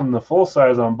luck from the full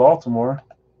size on Baltimore.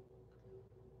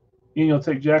 Ian, you'll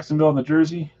take Jacksonville in the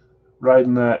jersey,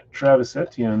 riding that Travis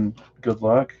Etienne good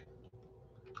luck.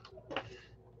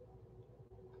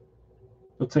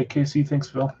 You'll take KC, thanks,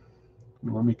 Phil.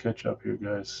 Let me catch up here,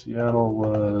 guys. Seattle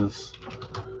was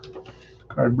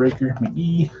card breaker,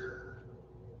 McGee.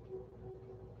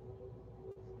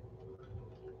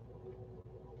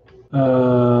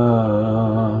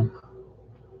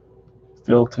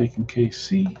 Phil taking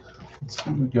KC. Let's see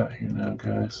what we got here now,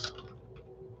 guys.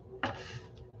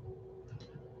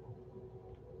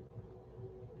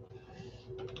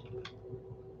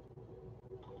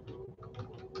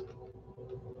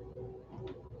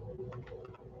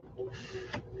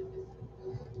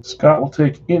 Scott will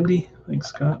take Indy. Thanks,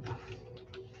 Scott.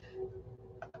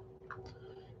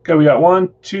 Okay, we got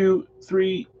 1, 2,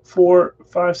 3, 4,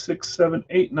 5, 6, 7,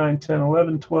 8, 9, 10,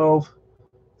 11, 12,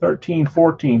 13,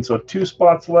 14. So 2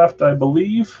 spots left, I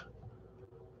believe.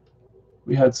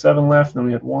 We had 7 left, and then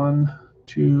we had 1,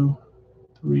 2,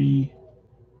 3,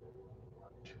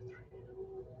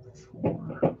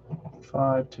 4,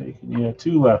 5 taken. Yeah,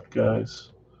 2 left,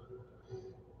 guys.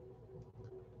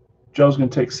 Joe's going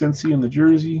to take Cincy in the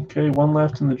jersey. Okay, 1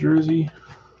 left in the jersey.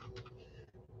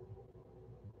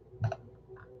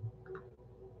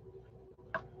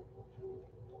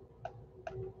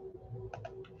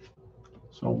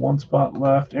 So 1 spot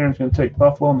left. Aaron's going to take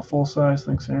Buffalo in the full size.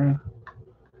 Thanks, Aaron.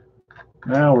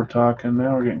 Now we're talking.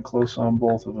 Now we're getting close on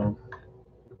both of them.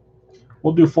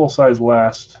 We'll do full size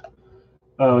last.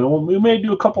 We may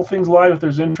do a couple things live if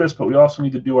there's interest, but we also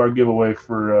need to do our giveaway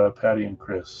for Patty and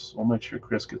Chris. We'll make sure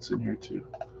Chris gets in here too.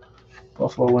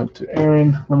 Buffalo went to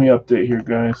Aaron. Let me update here,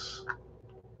 guys.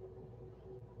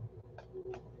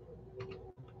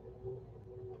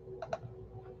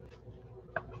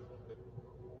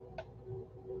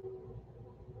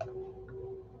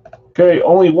 Okay,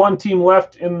 only one team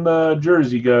left in the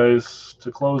jersey, guys, to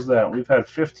close that. We've had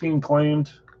 15 claimed,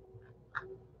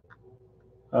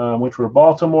 which were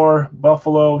Baltimore,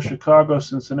 Buffalo, Chicago,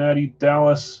 Cincinnati,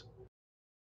 Dallas,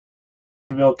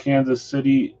 Kansas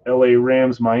City, LA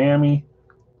Rams, Miami,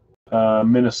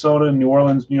 Minnesota, New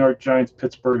Orleans, New York Giants,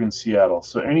 Pittsburgh, and Seattle.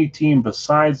 So any team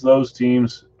besides those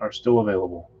teams are still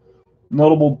available.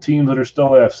 Notable teams that are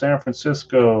still left: San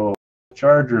Francisco,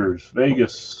 Chargers,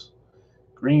 Vegas,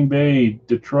 Green Bay,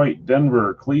 Detroit,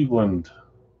 Denver, Cleveland.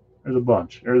 There's a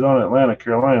bunch. Arizona, Atlanta,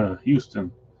 Carolina,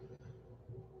 Houston,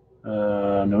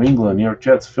 New England, New York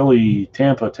Jets, Philly,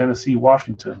 Tampa, Tennessee,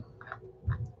 Washington.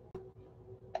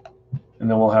 And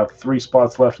then we'll have 3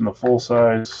 spots left in the full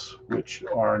size, which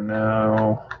are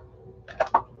now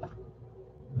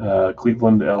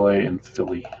Cleveland, LA, and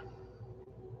Philly.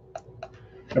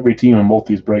 Every team in both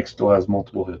these breaks still has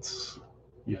multiple hits.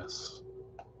 Yes.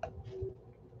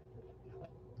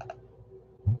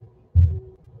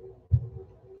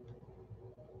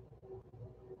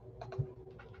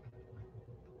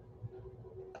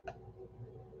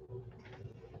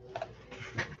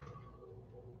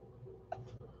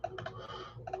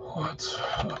 Let's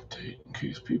update in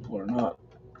case people are not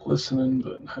listening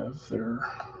but have they're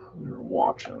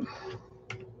watching.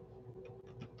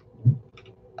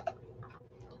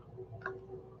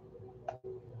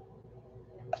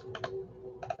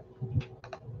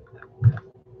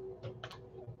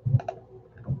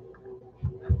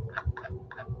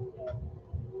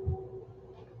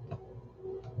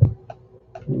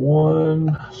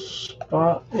 One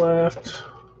spot left.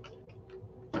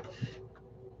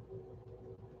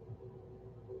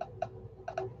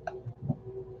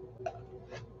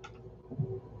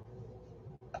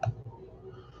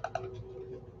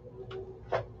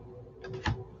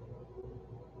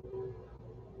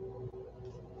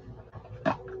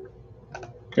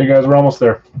 Okay, guys, we're almost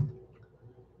there.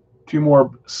 2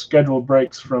 more scheduled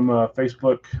breaks from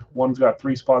Facebook. One's got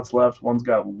 3 spots left. One's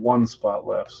got 1 spot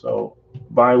left. So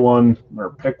buy one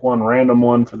or pick one, random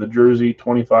one for the jersey,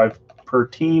 25 per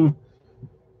team.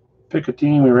 Pick a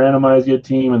team, we randomize you a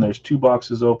team, and there's 2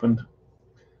 boxes opened.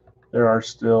 There are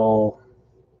still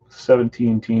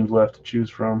 17 teams left to choose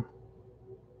from.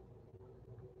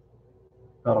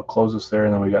 That'll close us there,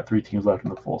 and then we got 3 teams left in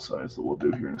the full size that we'll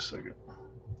do here in a second.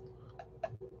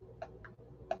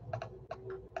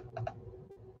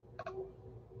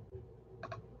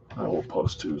 I will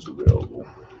post who's available.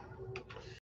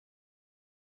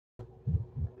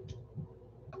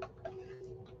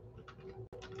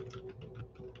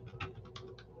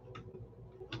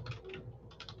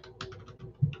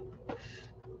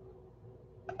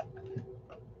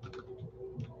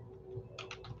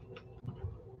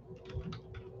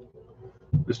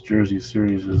 This jersey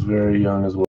series is very young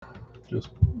as well. Just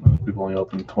we've only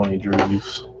opened 20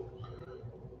 jerseys,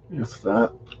 if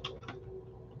that.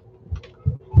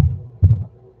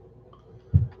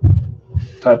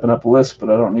 Typing up a list, but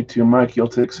I don't need to. Mike, you'll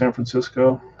take San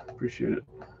Francisco. Appreciate it.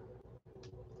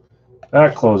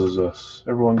 That closes us.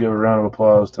 Everyone give a round of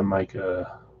applause to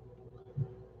Micah,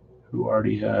 who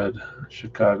already had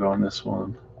Chicago on this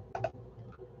one.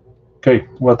 Okay,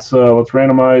 let's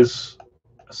randomize,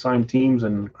 assign teams,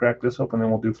 and crack this open, then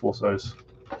we'll do full size.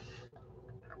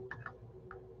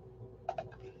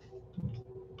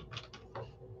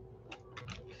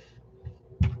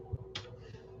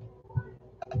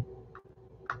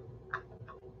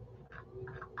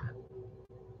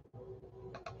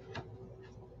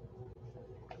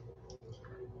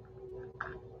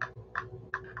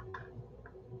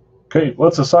 Okay,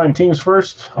 let's assign teams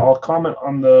first. I'll comment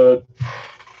on the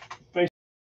Facebook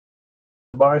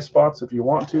buy spots if you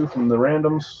want to from the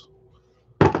randoms.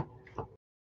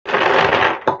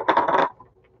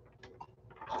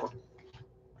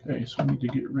 Okay, so we need to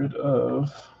get rid of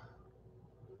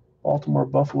Baltimore,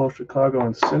 Buffalo, Chicago,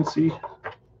 and Cincy.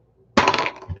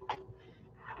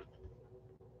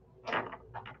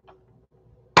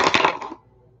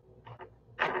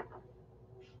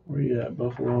 Where you at,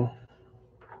 Buffalo?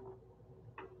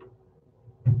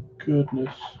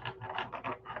 Goodness.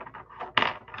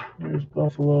 Where's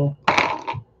Buffalo?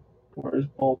 Where's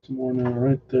Baltimore now?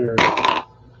 Right there.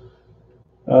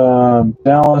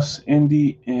 Dallas,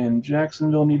 Indy, and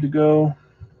Jacksonville need to go.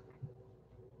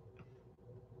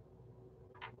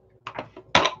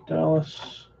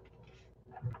 Dallas,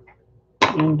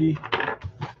 Indy,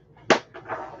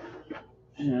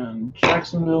 and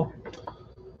Jacksonville.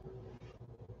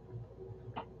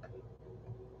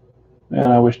 Man,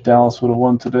 I wish Dallas would have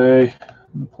won today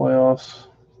in the playoffs.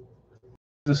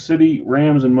 The City,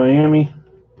 Rams, and Miami.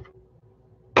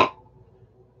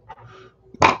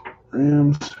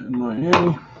 Rams and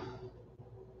Miami.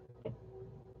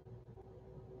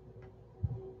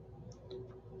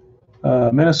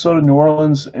 Minnesota, New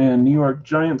Orleans, and New York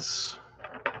Giants.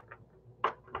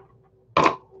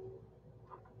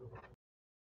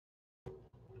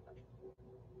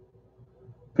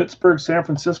 Pittsburgh, San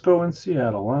Francisco, and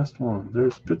Seattle. Last one.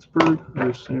 There's Pittsburgh.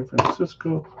 There's San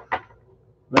Francisco.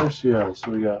 There's Seattle.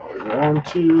 So we got 1,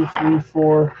 2, 3,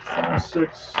 4, 5,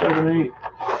 6, 7, 8,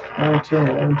 9, 10,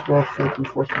 11, 12, 13,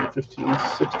 14, 15,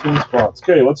 16 spots.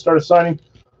 Okay, let's start assigning.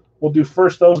 We'll do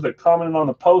first those that commented on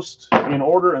the post in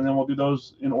order, and then we'll do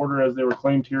those in order as they were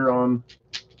claimed here on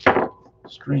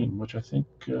stream, which I think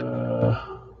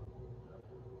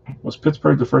was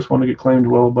Pittsburgh the first one to get claimed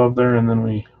well above there, and then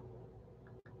we...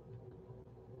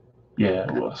 Yeah,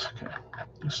 it was. Okay.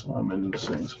 Just so I'm in the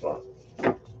same spot.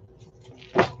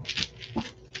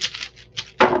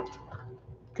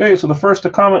 Okay, so the first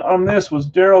to comment on this was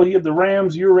Daryl. He had the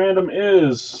Rams. Your random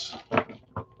is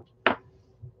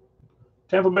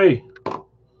Tampa Bay.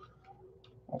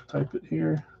 I'll type it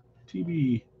here.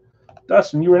 TB.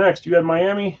 Dustin, you were next. You had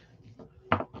Miami.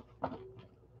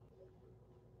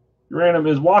 Your random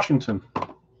is Washington.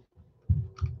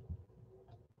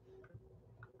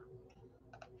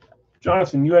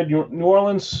 Jonathan, you had your New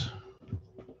Orleans.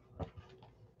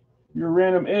 Your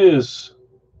random is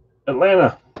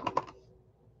Atlanta.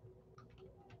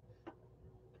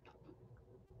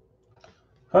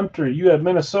 Hunter, you had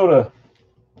Minnesota.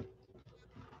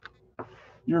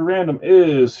 Your random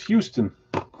is Houston.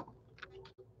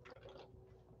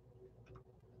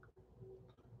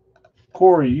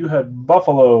 Corey, you had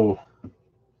Buffalo.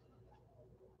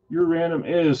 Your random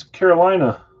is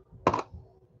Carolina.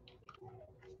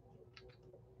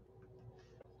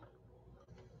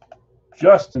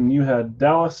 Justin, you had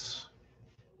Dallas.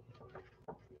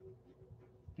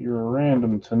 Your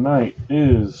random tonight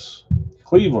is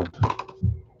Cleveland.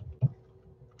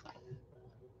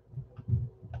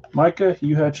 Micah,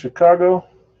 you had Chicago.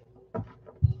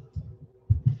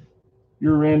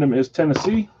 Your random is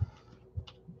Tennessee.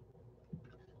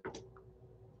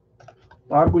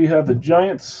 Agui, you have the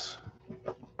Giants.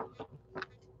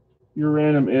 Your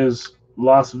random is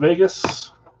Las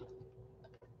Vegas.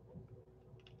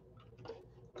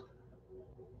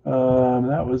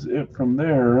 That was it from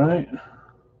there, right?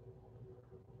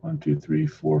 1, 2, 3,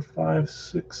 4, 5,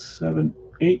 6, 7,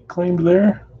 8 claimed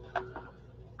there.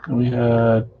 And we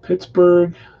had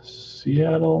Pittsburgh,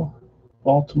 Seattle,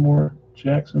 Baltimore,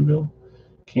 Jacksonville,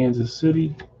 Kansas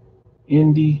City,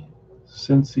 Indy,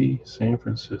 Cincy, San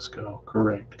Francisco.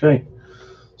 Correct. Okay.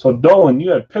 So Dolan,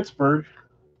 you had Pittsburgh.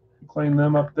 Claim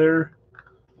them up there.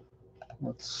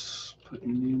 Let's put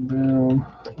your name down.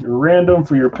 Your random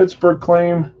for your Pittsburgh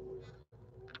claim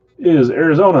is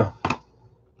Arizona.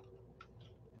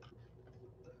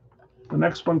 The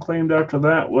next one claimed after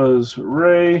that was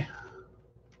Ray.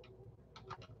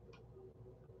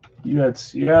 You had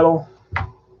Seattle.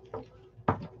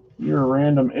 Your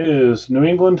random is New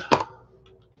England.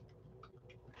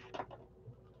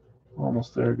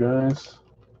 Almost there, guys.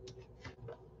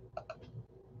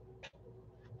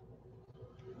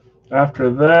 After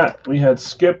that, we had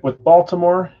Skip with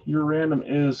Baltimore. Your random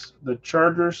is the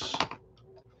Chargers.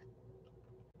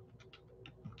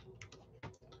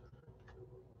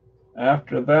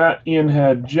 After that, Ian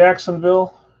had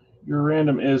Jacksonville. Your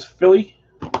random is Philly.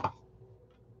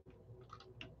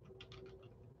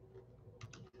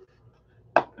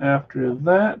 After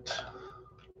that,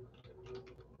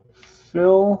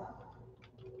 Phil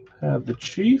had the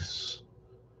Chiefs.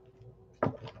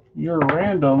 Your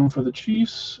random for the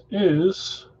Chiefs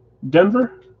is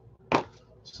Denver.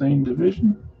 Same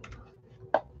division.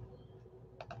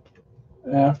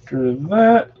 After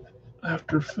that,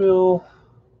 after Phil,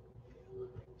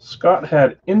 Scott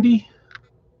had Indy.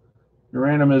 Your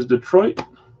random is Detroit.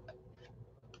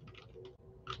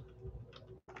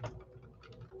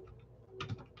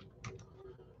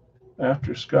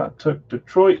 After Scott took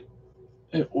Detroit,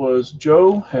 it was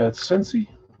Joe had Cincy.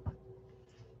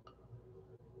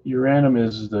 Your random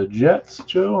is the Jets,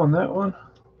 Joe, on that one.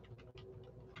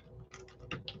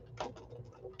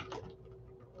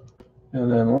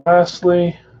 And then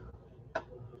lastly,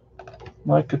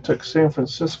 Micah took San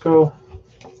Francisco.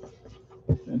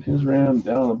 And his random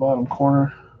down in the bottom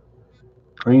corner.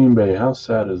 Green Bay, how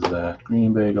sad is that?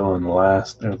 Green Bay going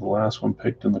last. They're the last one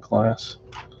picked in the class.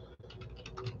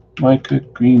 Micah,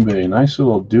 Green Bay. Nice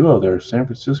little duo there. San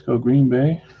Francisco, Green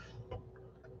Bay.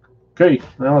 Okay,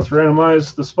 now let's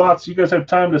randomize the spots. You guys have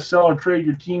time to sell or trade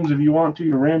your teams if you want to,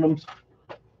 your randoms.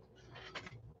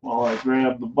 While I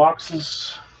grab the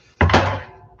boxes.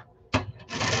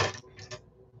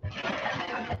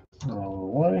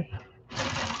 All right.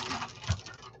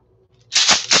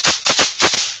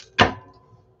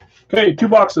 Okay, 2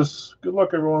 boxes. Good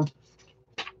luck, everyone.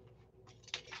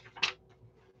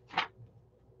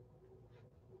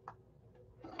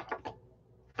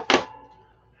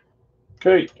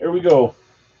 Okay, here we go.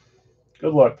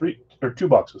 Good luck. 2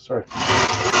 boxes, sorry.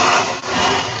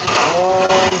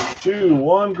 1, 2,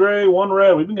 1 gray, 1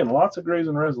 red. We've been getting lots of grays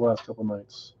and reds the last couple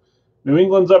nights. New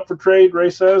England's up for trade, Ray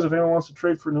says, if anyone wants to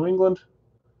trade for New England.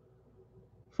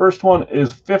 First one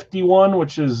is 51,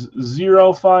 which is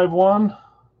 051. Let's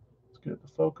get the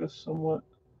focus somewhat.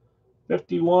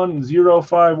 51,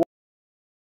 051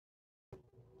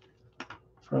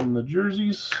 from the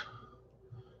jerseys.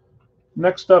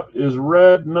 Next up is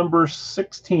red number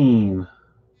 16.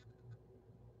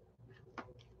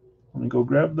 Let me go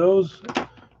grab those.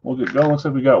 We'll get going. Looks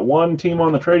like we got 1 team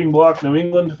on the trading block, New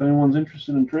England, if anyone's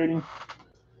interested in trading.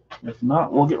 If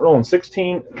not, we'll get rolling.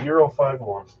 16,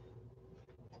 051.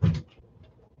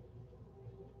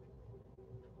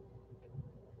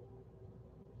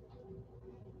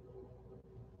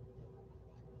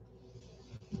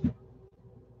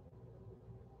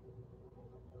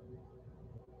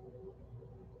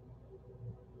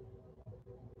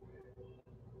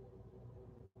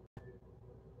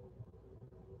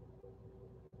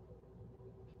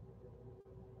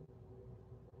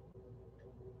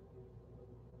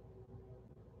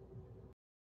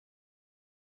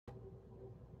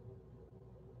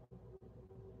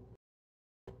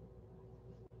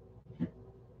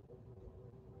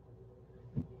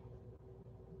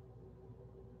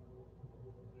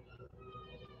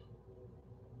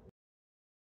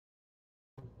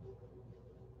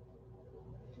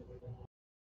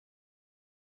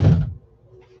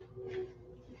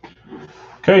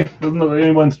 Okay, doesn't look like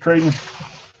anyone's trading, so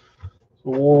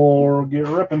we'll get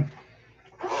ripping.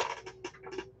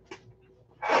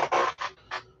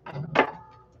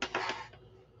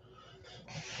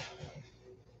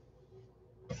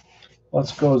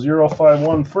 Let's go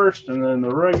 051 first, and then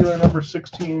the regular number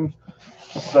 16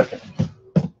 second.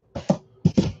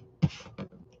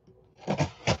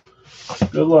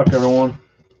 Good luck, everyone.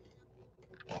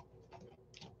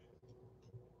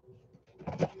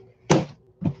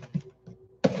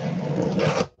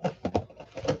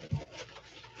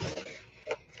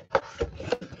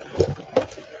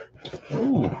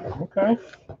 Ooh, okay.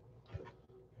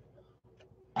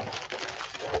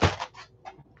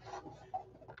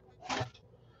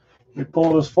 We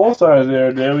pulled this full size the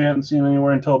other day. We hadn't seen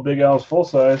anywhere until Big Al's full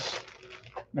size.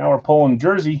 Now we're pulling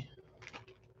jersey.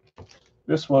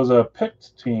 This was a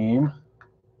picked team.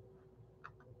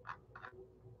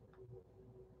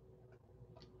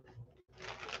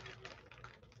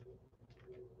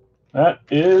 That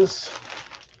is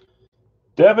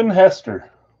Devin Hester,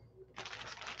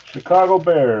 Chicago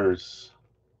Bears.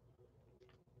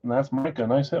 And that's Micah.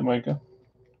 Nice hit, Micah.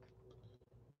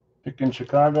 Picked in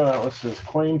Chicago. That was his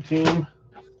claim team.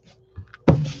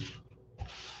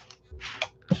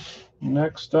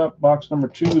 Next up, box number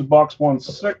 2 is box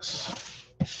 16.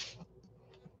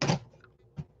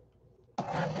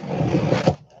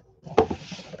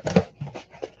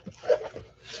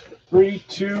 3,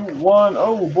 2, 1.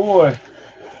 Oh boy.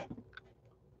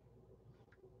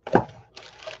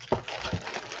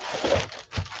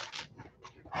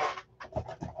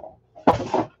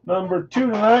 Number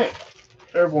 2 tonight.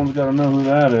 Everyone's got to know who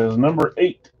that is. Number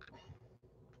 8.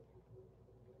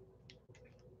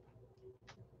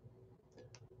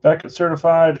 Beckett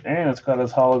certified, and it's got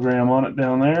his hologram on it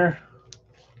down there.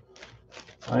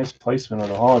 Nice placement of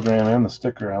the hologram and the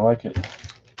sticker. I like it.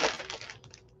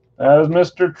 That is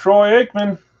Mr. Troy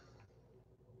Aikman.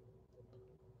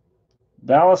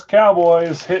 Dallas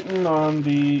Cowboys hitting on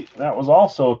the, that was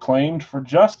also claimed for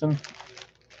Justin.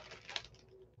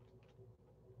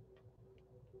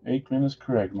 Aikman is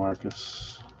correct,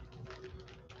 Marcus.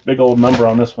 Big old number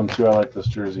on this one, too. I like this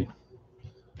jersey.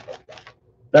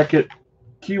 Beckett,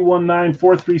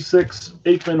 Q19436,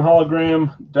 Aikman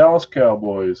hologram, Dallas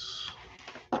Cowboys.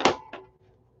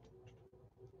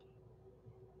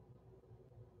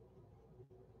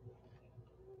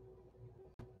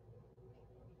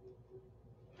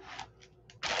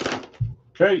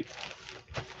 Okay.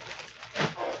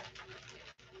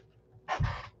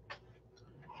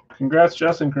 Congrats,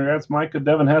 Justin. Congrats, Micah.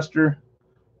 Devin Hester,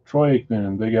 Troy Aikman,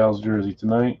 and Big Al's jersey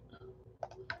tonight.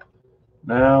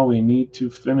 Now we need to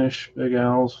finish Big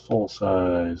Al's full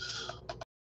size.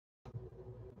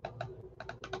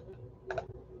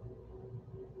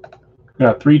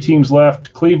 Got 3 teams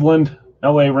left. Cleveland,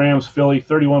 LA Rams, Philly,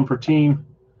 31 per team.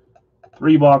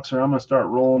 3 boxer. I'm going to start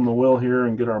rolling the wheel here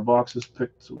and get our boxes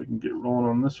picked so we can get rolling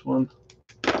on this one.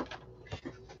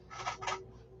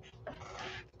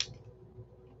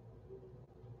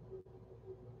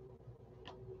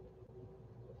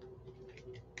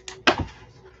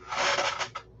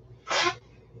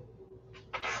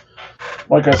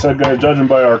 Like I said, guys, judging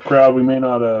by our crowd, we may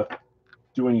not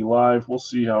do any live. We'll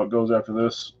see how it goes after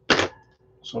this.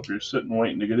 So if you're sitting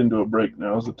waiting to get into a break,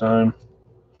 now's the time.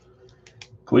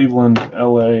 Cleveland,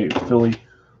 LA, Philly.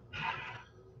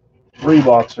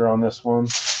 3-boxer on this one.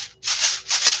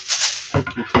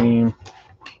 Pick your team.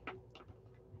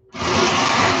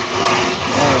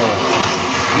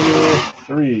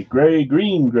 3. Gray,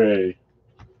 green, gray.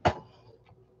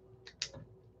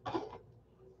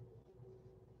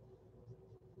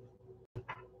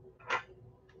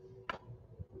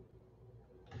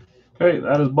 Okay,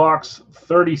 that is box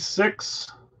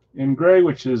 36 in gray,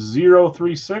 which is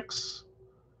 036.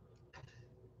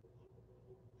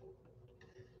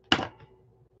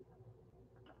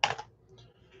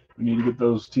 We need to get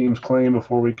those teams claimed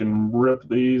before we can rip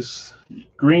these.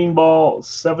 Green ball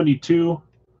 72.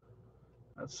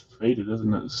 That's faded,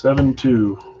 isn't it?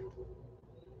 7-2.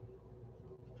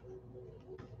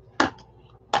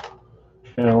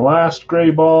 And last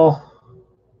gray ball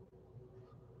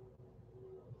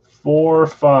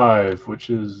 4-5, which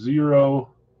is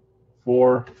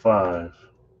 0-4-5.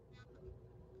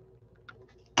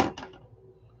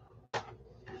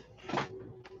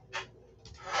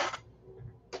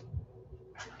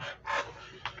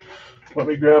 Let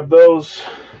me grab those.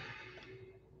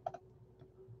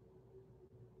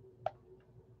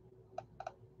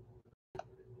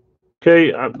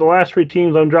 Okay, the last 3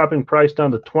 teams, I'm dropping price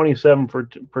down to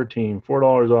 $27 per team,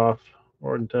 $4 off,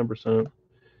 more than 10%.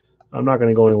 I'm not going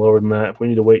to go any lower than that. If we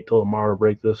need to wait till tomorrow to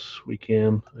break this, we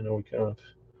can. I know we can't.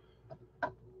 I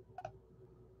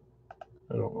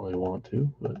don't really want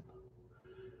to, but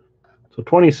so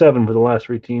 27 for the last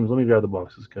 3 teams. Let me grab the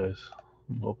boxes, guys.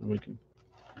 I'm hoping we can.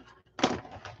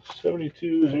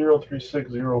 72,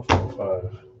 036,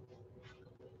 045.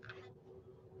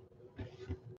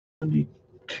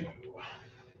 72.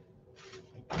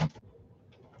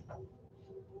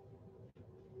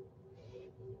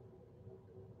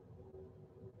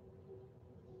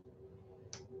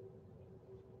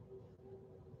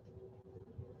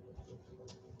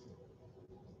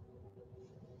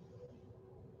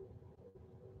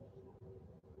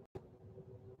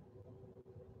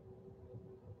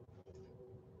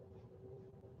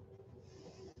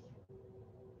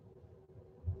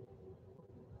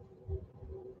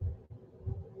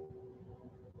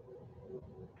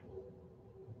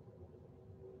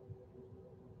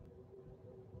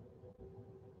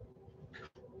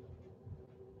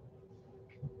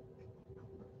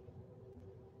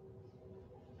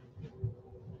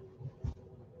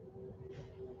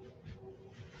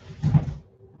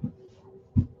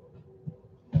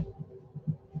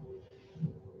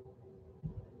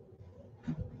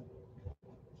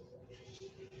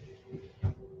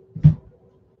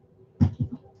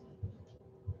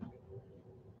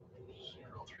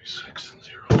 Six and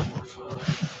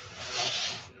 045.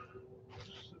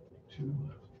 72.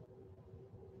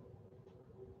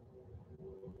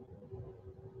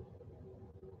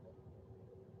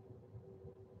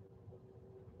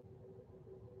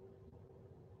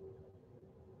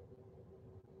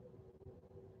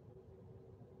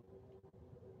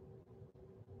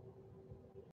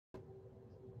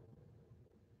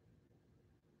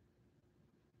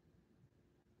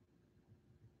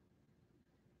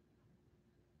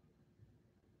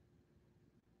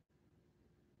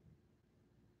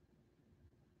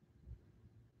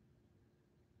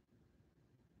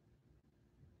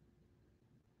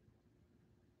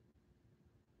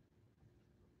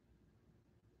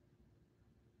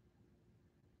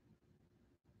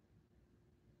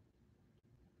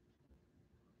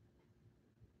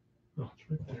 Oh,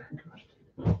 it's right there. Gosh.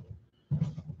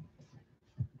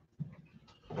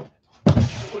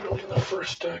 Literally the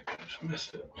first stack. I just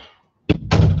missed it.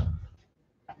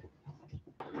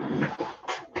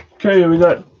 Okay, we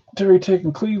got Terry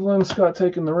taking Cleveland, Scott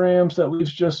taking the Rams. That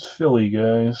leaves just Philly,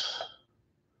 guys.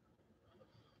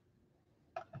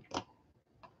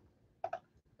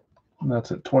 And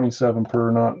that's at 27 per,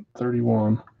 not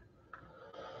 31.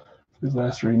 These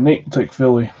last 3. Nate will take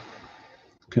Philly.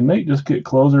 Can Nate just get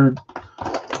closer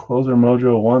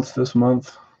mojo once this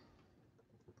month?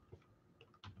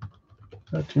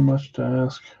 Not too much to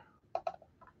ask.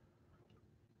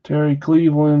 Terry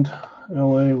Cleveland.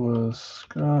 LA was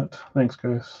Scott. Thanks,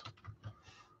 guys.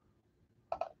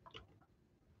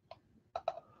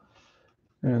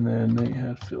 And then Nate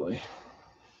had Philly.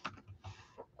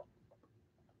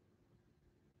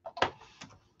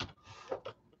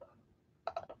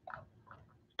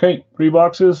 Okay, 3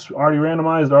 boxes. Already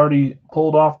randomized, already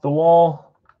pulled off the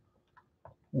wall.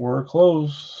 We're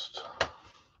closed.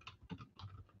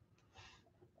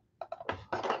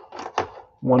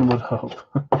 One would hope.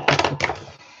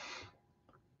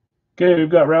 Okay,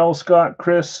 we've got Raul, Scott,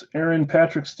 Chris, Aaron,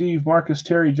 Patrick, Steve, Marcus,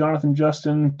 Terry, Jonathan,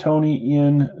 Justin, Tony,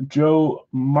 Ian, Joe,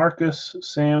 Marcus,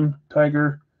 Sam,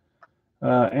 Tiger,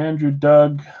 Andrew,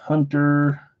 Doug,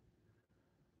 Hunter,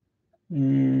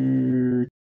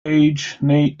 Age,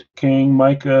 Nate, King,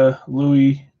 Micah,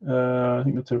 Louie. I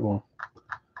think that's everyone.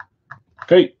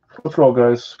 Okay, let's roll,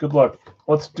 guys. Good luck.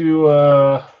 Let's do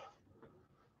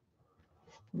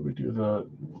we do the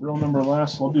real number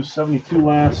last. We'll do 72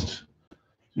 last,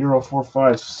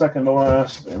 045 second to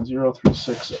last, and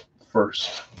 036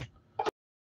 first.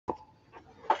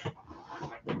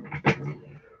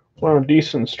 We're on a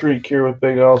decent streak here with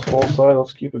Big Al's full side.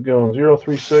 Let's keep it going.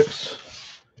 036.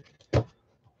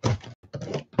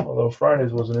 Although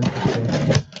Fridays was an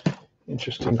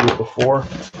interesting group of 4.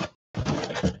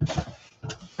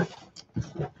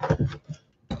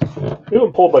 We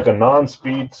haven't pulled like a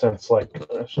non-speed since like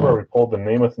I swear we pulled the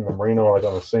Namath and the Merino like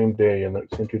on the same day and the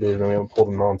same 2 days, and we haven't pulled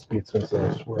a non-speed since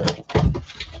then. I swear.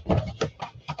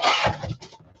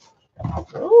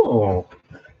 Oh.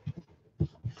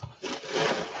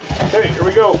 Okay, here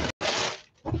we go.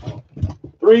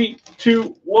 3,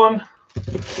 2, 1.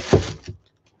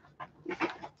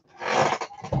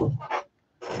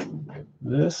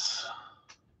 This.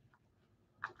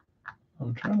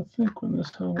 I'm trying to think when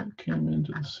this helmet came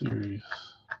into the series.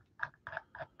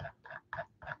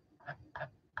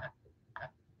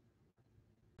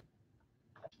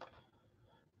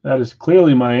 That is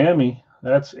clearly Miami.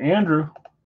 That's Andrew.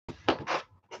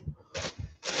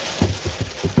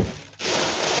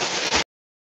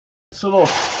 This little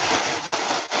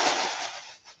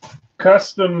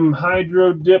custom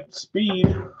hydro dipped speed.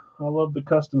 I love the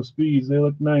custom speeds. They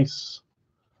look nice.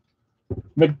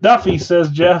 McDuffie,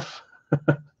 says Jeff.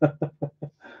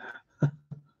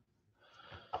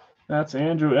 That's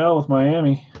Andrew L. with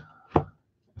Miami.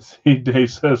 See,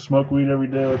 Dave says smoke weed every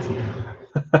day.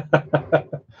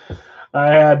 I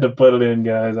had to put it in,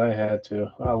 guys. I had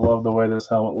to. I love the way this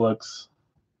helmet looks.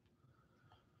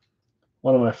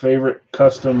 One of my favorite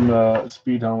custom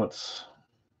speed helmets.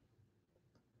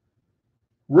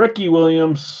 Ricky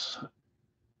Williams,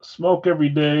 smoke every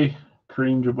day.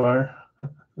 Kareem Jabbar.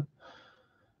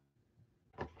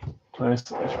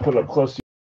 Nice. I should put it up close to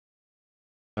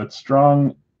you. It's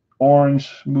strong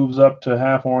orange, moves up to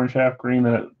half orange, half green,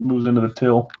 then it moves into the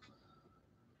till.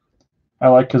 I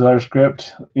like his other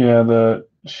script. Yeah, the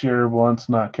sheer blunts,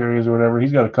 not carries or whatever.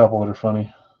 He's got a couple that are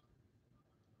funny.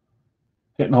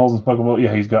 Hitting holes and smoking bullet.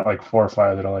 Yeah, he's got like 4 or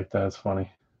 5 that are like that. It's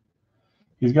funny.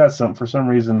 He's got some, for some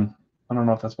reason, I don't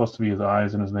know if that's supposed to be his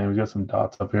eyes in his name. He's got some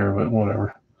dots up here, but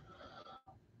whatever.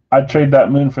 I'd trade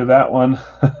that moon for that one.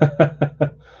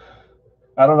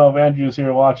 I don't know if Andrew's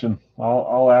here watching.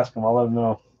 I'll ask him. I'll let him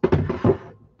know.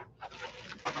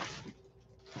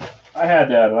 I had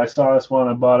that. I saw this one.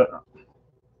 I bought it.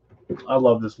 I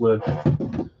love this lid.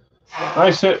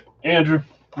 Nice hit, Andrew.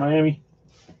 Miami.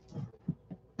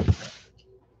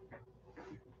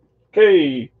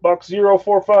 Okay, box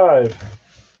 045.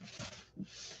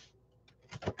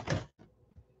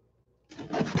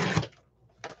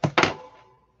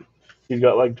 He's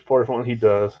got like 4 different ones. He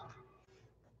does.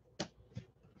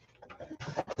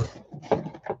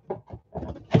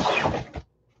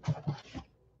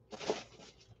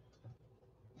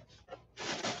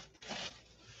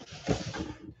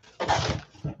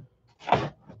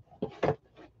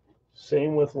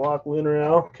 Same with Lock Lunar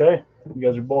Al. Okay, you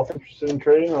guys are both interested in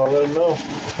trading. I'll let him know.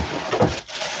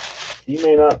 He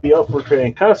may not be up for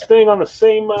trading. Kind of staying on the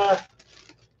same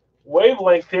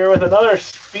wavelength here with another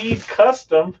Speed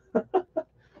Custom.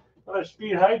 Another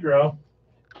Speed Hydro.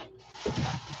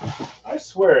 I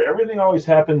swear, everything always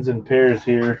happens in pairs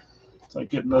here. It's like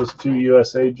getting those 2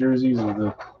 USA jerseys.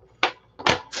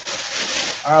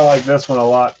 I like this one a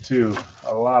lot, too.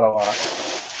 A lot.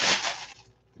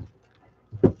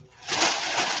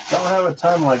 Don't have a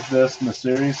ton like this in the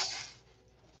series.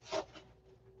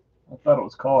 I thought it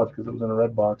was college because it was in a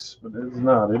red box, but it is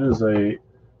not. It is a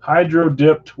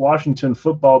hydro-dipped Washington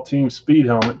football team speed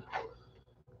helmet.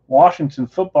 Washington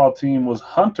football team was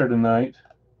Hunter tonight,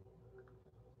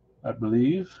 I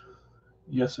believe.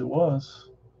 Yes, it was.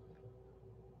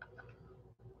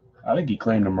 I think he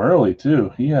claimed him early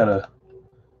too. He had a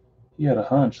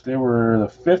hunch. They were the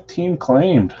 5th team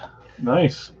claimed.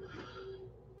 Nice.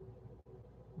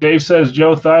 Dave says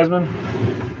Joe Theismann.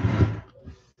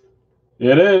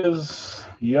 It is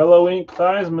yellow ink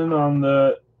Theismann on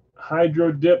the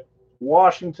hydro dip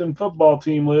Washington football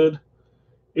team lid.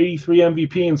 83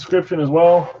 MVP inscription as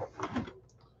well.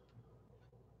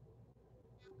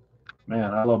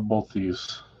 Man, I love both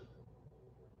these.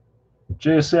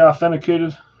 JSA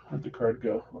authenticated. Where'd the card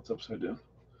go? What's upside down?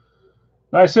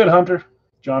 Nice hit, Hunter.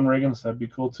 John Riggins, that'd be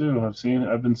cool too.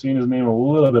 I've been seeing his name a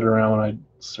little bit around when I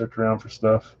search around for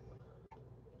stuff.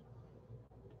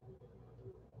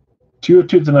 2 of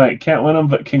 2 tonight. Can't win them,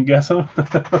 but can guess them.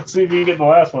 Let's see if you get the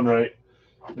last one right.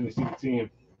 Let me see the team.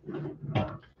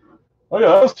 Look at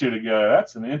those two together.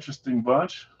 That's an interesting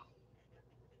bunch.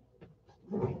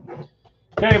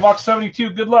 Okay, box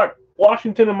 72. Good luck.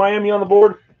 Washington and Miami on the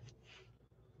board.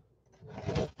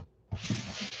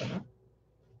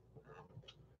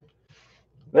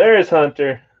 There's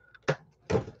Hunter.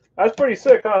 That's pretty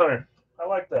sick, Hunter. I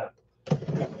like that.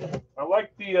 I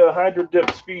like the Hydro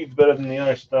Dip speeds better than the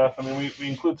other stuff. I mean, we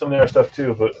include some of the other stuff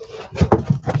too, but.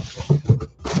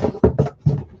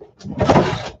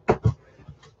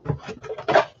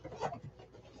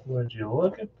 Would you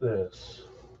look at this?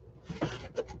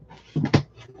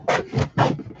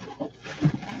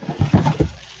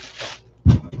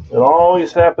 It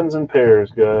always happens in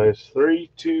pairs, guys. 3,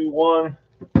 2, 1.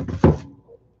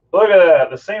 Look at that.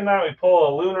 The same night we pull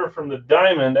a lunar from the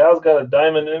diamond, Al's got a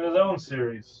diamond in his own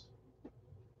series.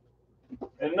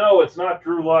 And no, it's not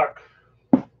Drew Lock.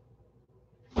 You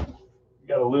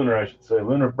got a lunar, I should say.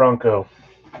 Lunar Bronco.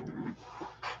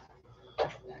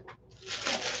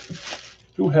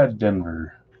 Who had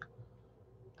Denver?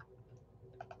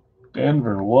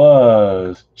 Denver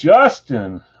was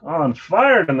Justin on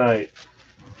fire tonight.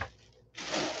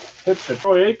 Hits the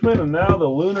Troy Aikman, and now the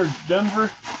lunar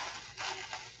Denver.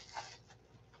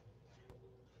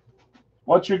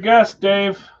 What's your guess,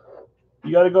 Dave?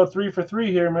 You got to go 3 for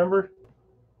 3 here, remember?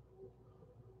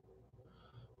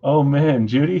 Oh, man,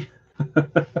 Judy.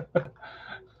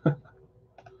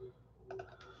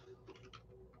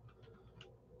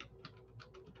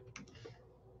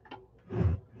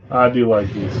 I do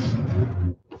like these.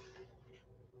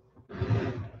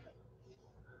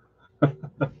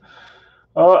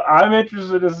 Oh, I'm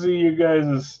interested to see you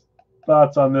guys'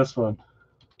 thoughts on this one.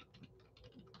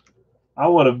 I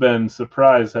would have been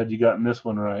surprised had you gotten this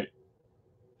one right,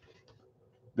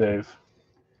 Dave.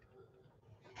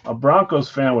 A Broncos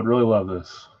fan would really love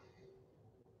this.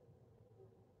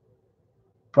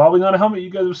 Probably not a helmet you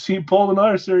guys have seen pulled in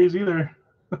other series either.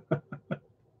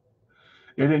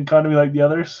 It didn't come to me like the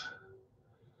others.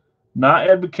 Not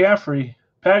Ed McCaffrey.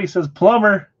 Patty says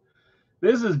Plumber.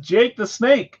 This is Jake the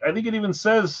Snake. I think it even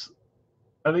says,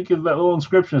 I think that little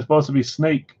inscription is supposed to be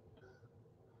Snake.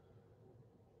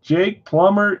 Jake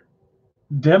Plummer,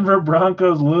 Denver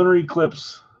Broncos Lunar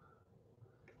Eclipse.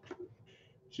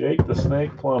 Jake the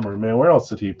Snake Plummer. Man, where else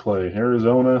did he play?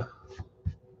 Arizona.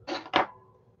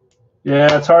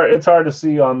 Yeah, it's hard. It's hard to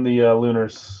see on the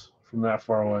lunars from that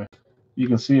far away. You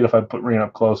can see it if I bring it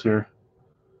up close here,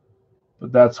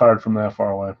 but that's hard from that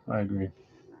far away. I agree.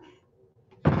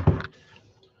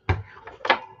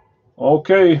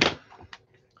 Okay.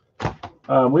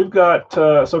 We've got,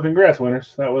 so congrats,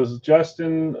 winners. That was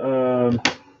Justin,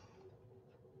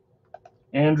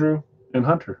 Andrew, and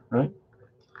Hunter, right?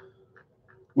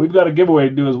 We've got a giveaway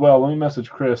to do as well. Let me message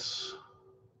Chris.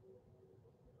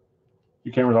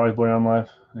 Your camera's always blurry on live.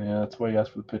 Yeah, that's why you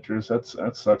asked for the pictures. That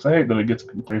sucks. I hate that it gets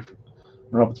complete.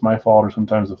 I don't know if it's my fault or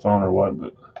sometimes the phone or what,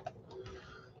 but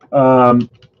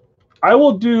I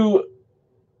will do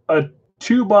a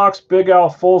 2-box Big Al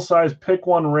full-size pick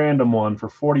one random one for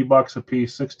 $40 a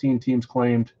piece, 16 teams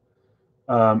claimed,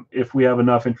 if we have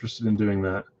enough interested in doing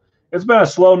that. It's been a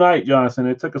slow night, Jonathan.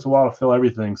 It took us a while to fill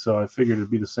everything, so I figured it'd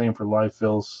be the same for live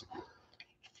fills.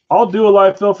 I'll do a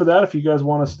live fill for that if you guys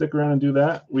want to stick around and do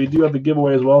that. We do have the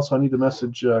giveaway as well, so I need to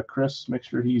message Chris, make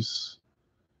sure he's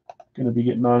going to be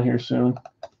getting on here soon.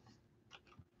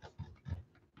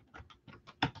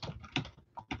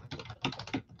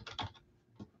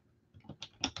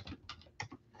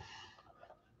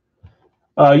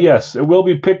 Yes, it will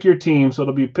be pick your team, so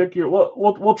it'll be pick your.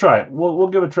 We'll try it. We'll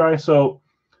give it a try. So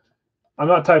I'm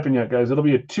not typing yet, guys. It'll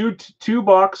be a two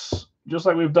box, just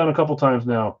like we've done a couple times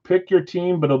now. Pick your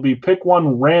team, but it'll be pick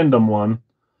one random one.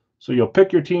 So you'll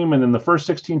pick your team, and then the first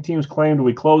 16 teams claimed,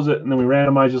 we close it, and then we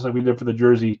randomize just like we did for the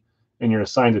jersey, and you're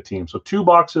assigned a team. So 2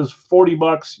 boxes,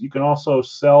 $40. You can also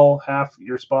sell half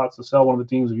your spots to sell one of the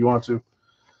teams if you want to.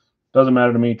 Doesn't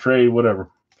matter to me. Trade, whatever.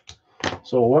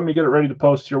 So let me get it ready to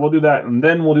post here. We'll do that, and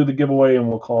then we'll do the giveaway, and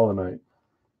we'll call it a night.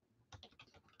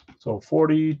 So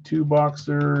 42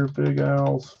 boxer, Big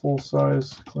Al's full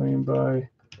size, claimed by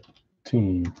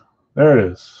team. There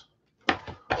it is.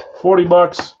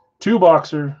 $40, 2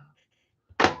 boxer.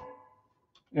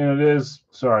 And it is,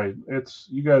 sorry, it's,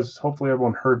 you guys, hopefully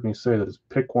everyone heard me say that it's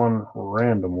pick one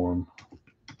random one.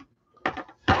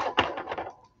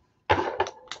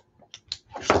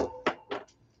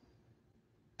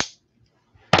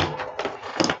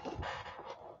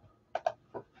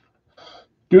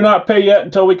 Do not pay yet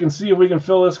until we can see if we can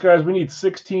fill this, guys. We need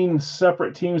 16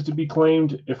 separate teams to be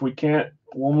claimed. If we can't,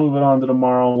 we'll move it on to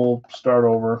tomorrow. We'll start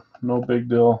over. No big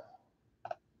deal.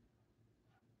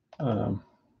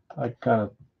 I can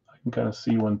kind of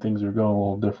see when things are going a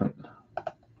little different.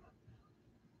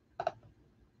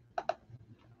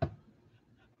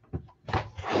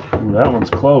 Ooh, that one's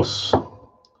close.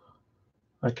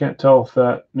 I can't tell if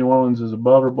that New Orleans is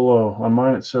above or below. On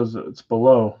mine, it says that it's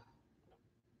below.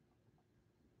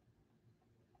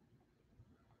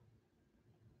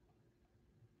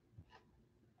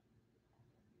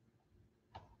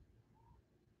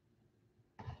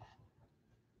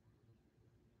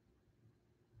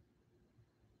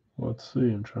 Let's see.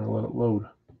 I'm trying to let it load.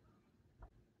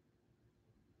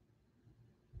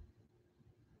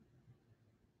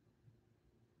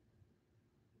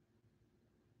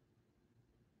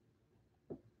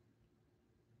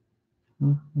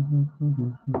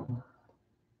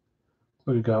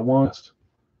 So you got one. So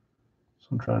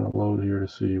I'm trying to load here to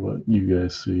see what you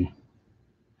guys see.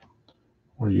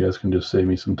 Or you guys can just save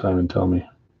me some time and tell me.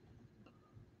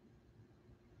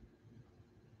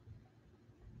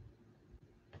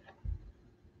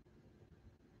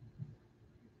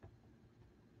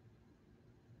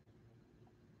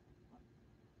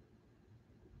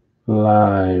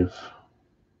 Live.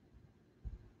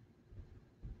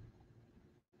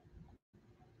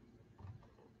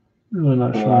 Really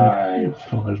not showing live.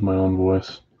 Oh, there's my own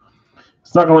voice.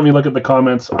 It's not going to let me look at the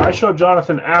comments. I show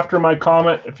Jonathan after my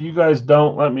comment. If you guys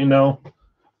don't, let me know.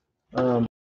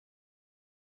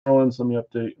 Orleans, let me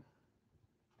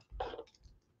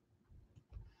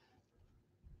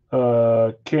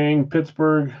update. King,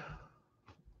 Pittsburgh.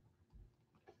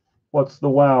 What's the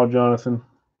wow, Jonathan?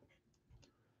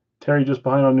 Terry just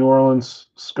behind on New Orleans.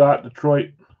 Scott,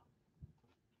 Detroit.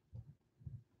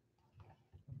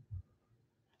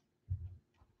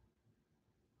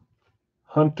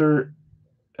 Hunter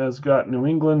has got New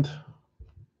England.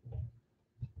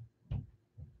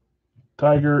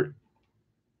 Tiger.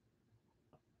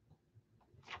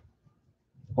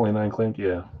 Only 9 claimed,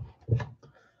 yeah.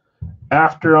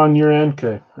 After on your end,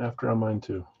 okay. After on mine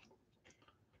too.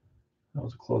 That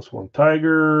was a close one.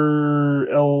 Tiger,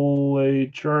 LA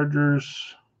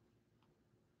Chargers.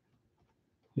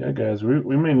 Yeah, guys,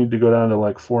 we may need to go down to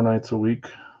like 4 nights a week.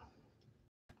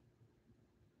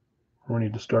 We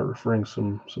need to start referring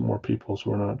some more people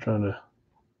so we're not trying to.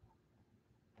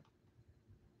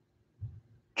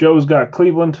 Joe's got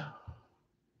Cleveland.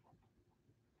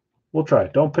 We'll try.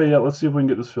 Don't pay yet. Let's see if we can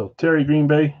get this filled. Terry, Green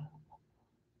Bay.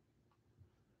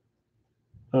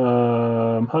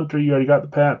 Hunter, you already got the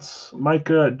Pats.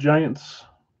 Micah, Giants.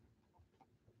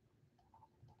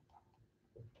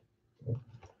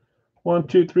 1,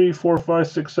 2, 3, 4, 5,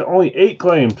 6, 7. Only 8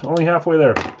 claimed. Only halfway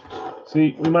there.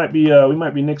 See, we might be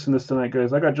nixing this tonight,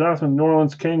 guys. I got Jonathan, New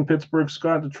Orleans, King, Pittsburgh,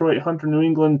 Scott, Detroit, Hunter, New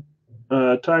England,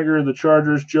 Tiger, the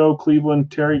Chargers, Joe,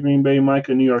 Cleveland, Terry, Green Bay,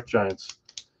 Micah, New York Giants.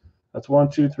 That's 1,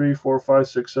 2, 3, 4, 5,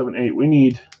 6, 7, 8. We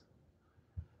need.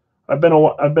 I've been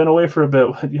away for a bit.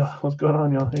 What's going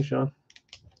on, y'all? Hey, Sean.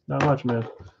 Not much, man.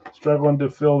 Struggling to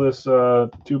fill this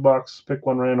 2-box pick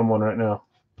one random one right now.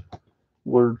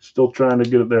 We're still trying to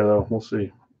get it there, though. We'll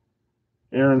see.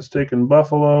 Aaron's taking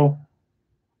Buffalo.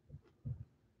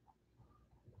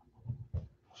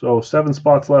 So 7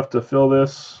 spots left to fill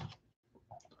this.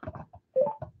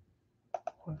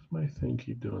 Why does my thing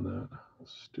keep doing that?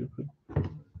 That's stupid.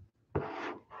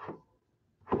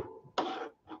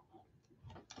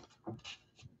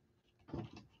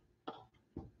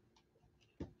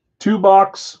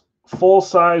 Two-box,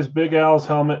 full-size Big Al's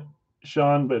helmet,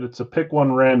 Sean, but it's a pick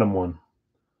one random one.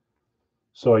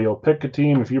 So you'll pick a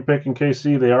team. If you're picking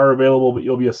KC, they are available, but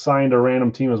you'll be assigned a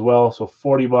random team as well. So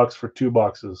 $40 for 2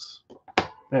 boxes.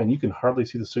 Man, you can hardly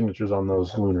see the signatures on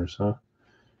those Lunars, huh?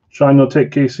 Sean, you'll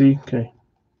take KC? Okay.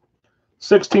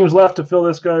 6 teams left to fill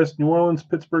this, guys. New Orleans,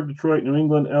 Pittsburgh, Detroit, New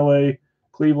England, LA,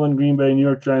 Cleveland, Green Bay, New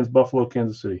York Giants, Buffalo,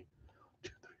 Kansas City.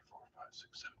 2, 3, 4, 5,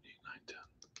 6, 7,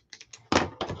 8, 9,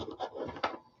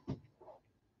 10.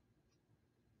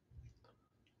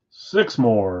 6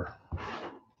 more.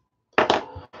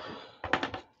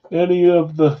 Any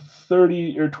of the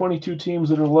 30 or 22 teams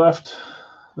that are left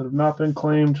that have not been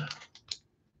claimed?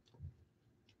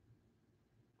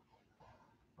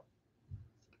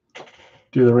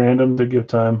 Do the random to give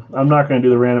time. I'm not going to do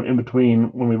the random in between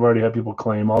when we've already had people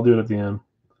claim. I'll do it at the end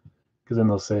because then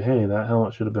they'll say, "Hey, that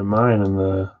helmet should have been mine in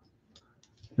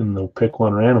the pick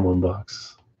one random one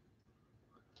box."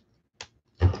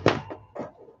 I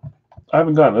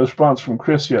haven't gotten a response from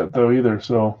Chris yet, though, either.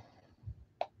 So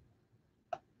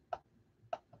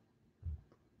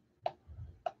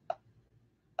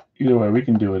Either way, we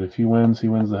can do it. If he wins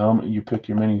the helmet. You pick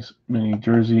your mini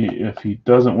jersey. If he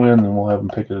doesn't win, then we'll have him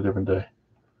pick it a different day.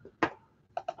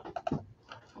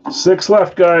 6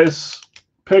 left, guys.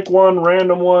 Pick one,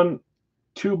 random one.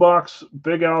 2-box,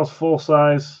 Big Al's full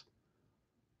size.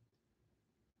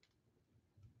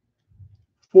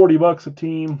 $40 a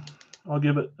team. I'll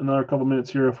give it another couple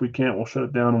minutes here. If we can't, we'll shut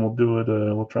it down and we'll do it.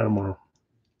 We'll try tomorrow.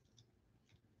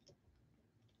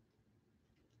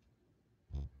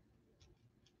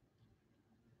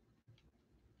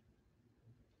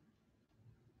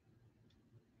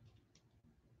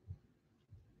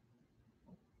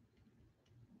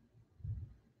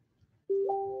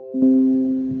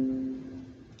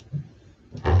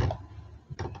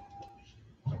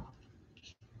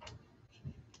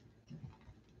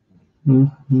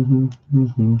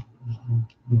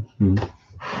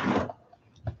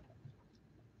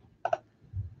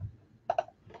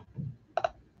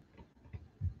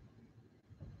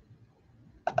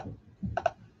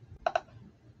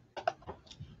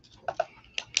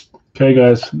 Okay,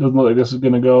 guys, doesn't look like this is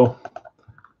going to go.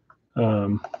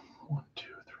 1, 2,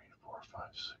 3, 4, 5,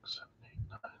 6, 7, 8,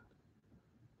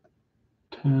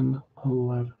 9, 10,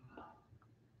 11.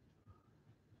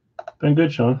 Been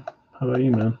good, Sean. How about you,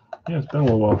 man? Yeah, it's been a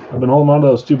little while. I've been holding on to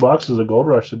those 2 boxes of Gold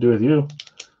Rush to do with you.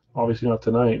 Obviously not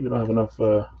tonight. We don't have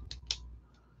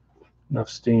enough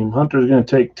steam. Hunter's going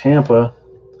to take Tampa.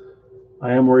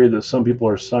 I am worried that some people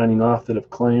are signing off that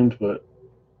have claimed, but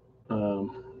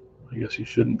I guess you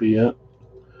shouldn't be yet.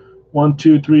 1,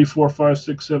 2, 3, 4, 5,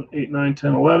 6, 7, 8, 9,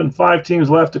 10, 11. 5 teams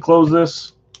left to close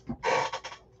this.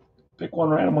 Pick one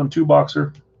random one,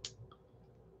 2-boxer.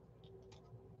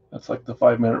 That's like the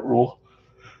 5-minute rule.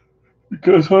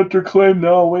 Because Hunter claimed,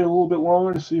 now I'll wait a little bit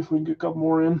longer to see if we can get a couple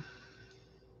more in.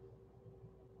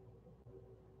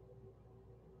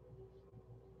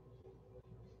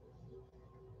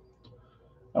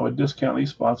 I would discount these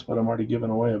spots, but I'm already giving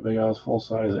away a Big Al's full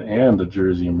size and a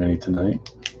jersey and mini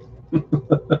tonight.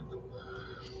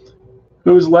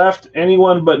 Who's left?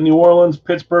 Anyone but New Orleans,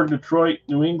 Pittsburgh, Detroit,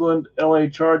 New England, LA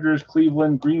Chargers,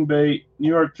 Cleveland, Green Bay, New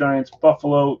York Giants,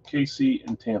 Buffalo, KC,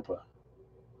 and Tampa.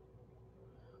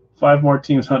 5 more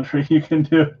teams, Hunter. You can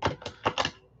do it.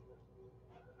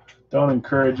 Don't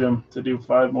encourage him to do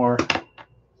 5 more.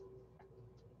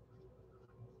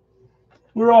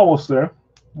 We're almost there.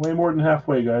 Way more than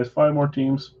halfway, guys. 5 more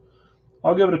teams.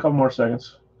 I'll give it a couple more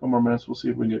seconds, a couple more minutes. We'll see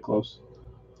if we can get close.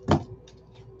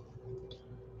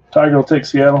 Tiger will take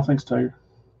Seattle. Thanks, Tiger.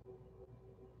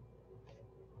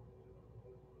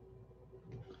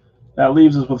 That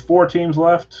leaves us with 4 teams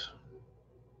left.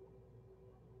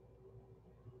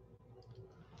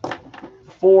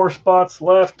 4 spots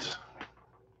left.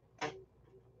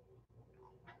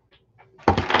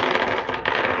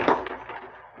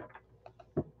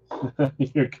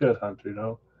 You're good, Hunter,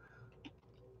 no?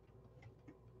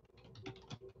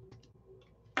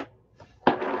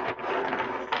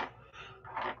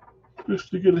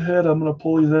 Just to get ahead, I'm going to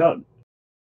pull these out.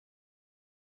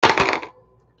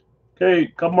 Okay, a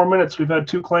couple more minutes. We've had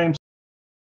 2 claims.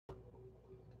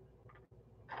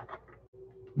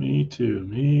 Me too.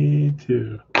 Me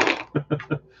too.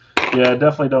 Yeah,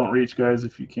 definitely don't reach, guys.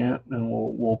 If you can't, then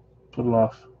we'll put it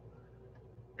off.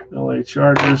 LA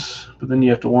Chargers, but then you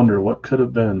have to wonder what could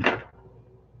have been.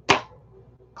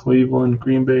 Cleveland,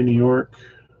 Green Bay, New York.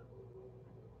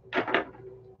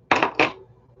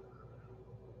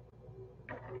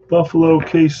 Buffalo,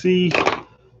 KC.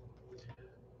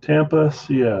 Tampa,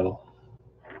 Seattle.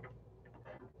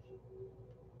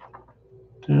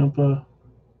 Tampa,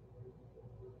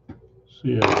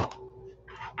 Seattle.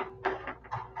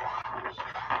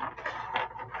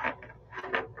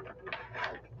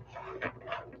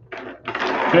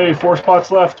 Okay, 4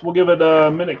 spots left. We'll give it a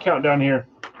minute countdown here.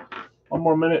 1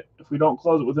 more minute. If we don't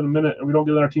close it within a minute and we don't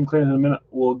get our team claims in a minute,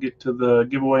 we'll get to the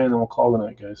giveaway and then we'll call the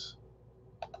night, guys.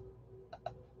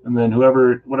 And then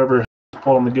whatever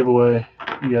pulled on the giveaway,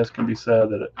 you guys can be sad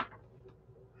that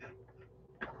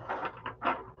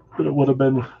it would have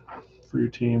been for your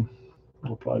team.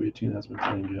 It'll probably be a team that hasn't been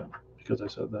claimed yet because I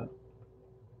said that.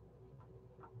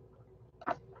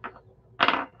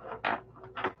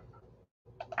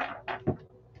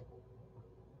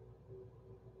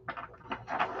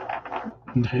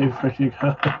 Dave, where you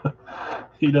go?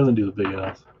 He doesn't do the big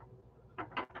ass.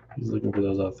 He's looking for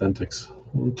those authentics.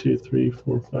 1, 2, 3,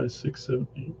 4, 5, 6, 7,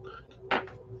 8.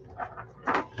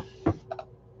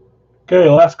 Okay,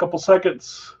 last couple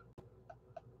seconds.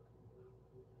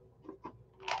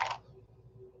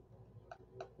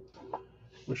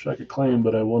 Wish I could claim,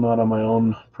 but I will not on my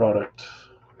own product.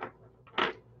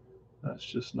 That's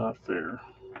just not fair.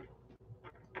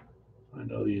 I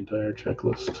know the entire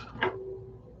checklist.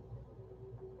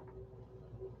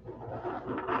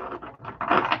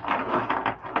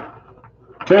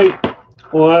 Okay,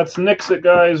 well that's nix it,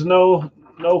 guys. No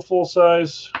full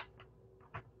size.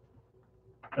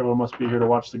 Everyone must be here to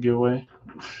watch the giveaway.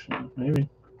 Maybe.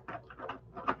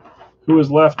 Who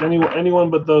is left? Anyone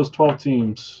but those 12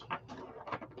 teams.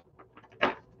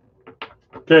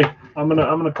 Okay, I'm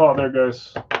gonna call it there,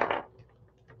 guys.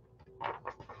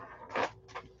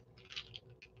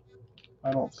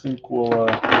 I don't think we'll.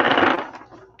 I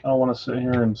don't want to sit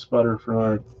here and sputter for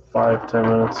another 5-10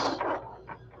 minutes.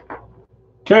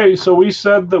 Okay, so we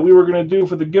said that we were going to do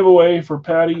for the giveaway for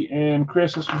Patty and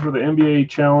Chris. This was for the NBA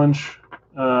challenge.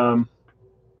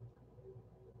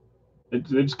 They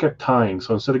just kept tying.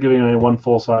 So instead of giving away one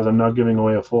full size, I'm now giving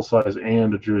away a full size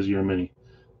and a jersey or mini.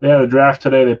 They had a draft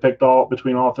today. They picked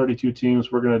between all 32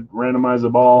 teams. We're going to randomize the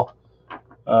ball.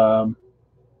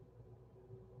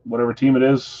 Whatever team it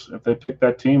is, if they pick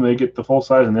that team, they get the full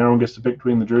size, and everyone gets to pick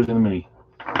between the jersey and the mini.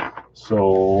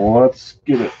 So let's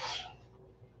get it.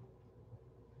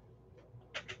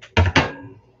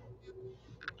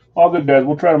 All good, guys.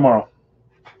 We'll try tomorrow.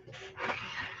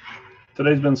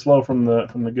 Today's been slow from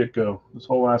the get-go. This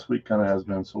whole last week kind of has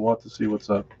been, so we'll have to see what's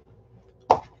up.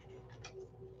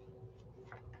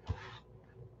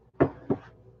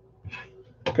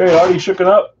 Okay, Artie shook it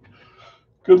up.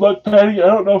 Good luck, Patty. I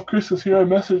don't know if Chris is here. I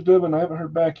messaged him, and I haven't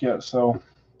heard back yet, so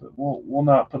we'll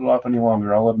not put it off any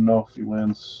longer. I'll let him know if he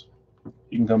wins.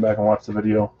 You can come back and watch the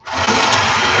video.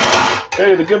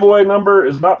 Okay, the giveaway number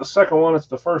is not the second one. It's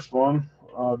the first one,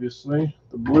 obviously,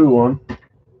 the blue one.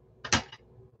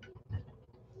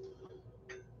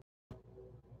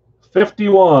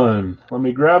 51. Let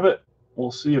me grab it.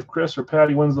 We'll see if Chris or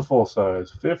Patty wins the full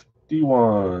size.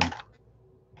 51.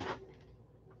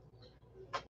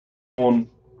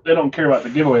 They don't care about the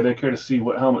giveaway. They care to see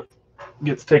what helmet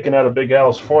gets taken out of Big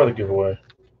Al's for the giveaway.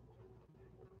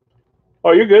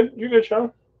 Oh, you're good. You're good,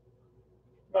 Sean.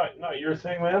 Not your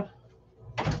thing, man.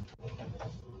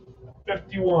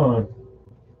 51.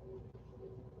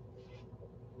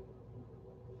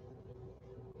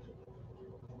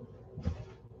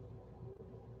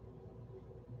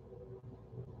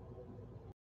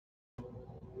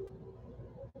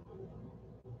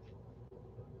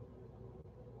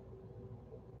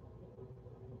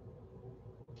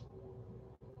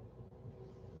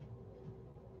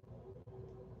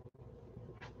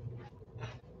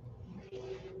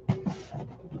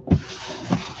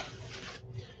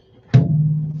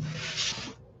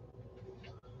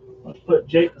 Let's put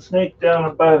Jake the Snake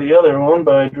down by the other one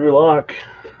by Drew Lock.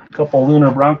 A couple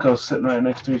Lunar Broncos sitting right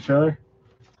next to each other.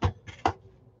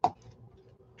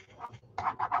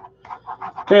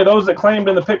 Okay, those that claimed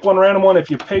in the pick one random one, if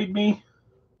you paid me,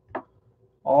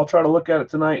 I'll try to look at it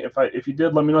tonight. If you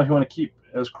did, let me know if you want to keep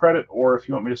as credit or if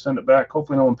you want me to send it back.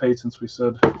 Hopefully no one paid since we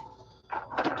said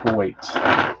to wait.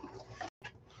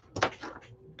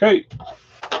 Okay,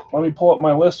 let me pull up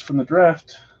my list from the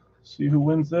draft. See who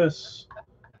wins this.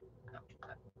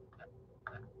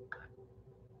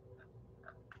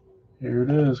 Here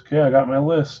it is. Okay, I got my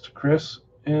list. Chris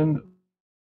and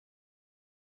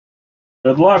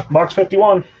good luck. Box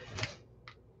 51.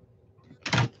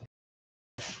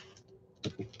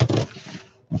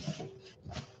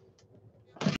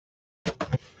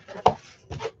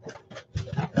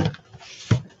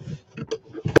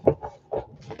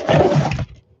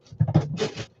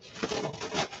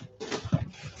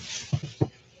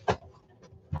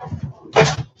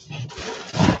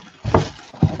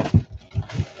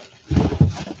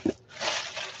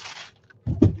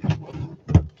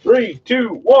 Three,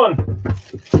 two, one.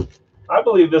 I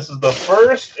believe this is the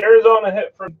first Arizona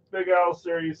hit from Big Al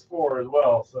Series 4 as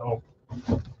well. So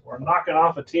we're knocking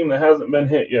off a team that hasn't been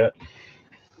hit yet.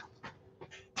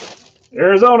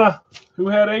 Arizona, who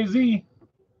had AZ?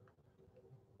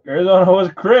 Arizona was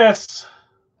Chris.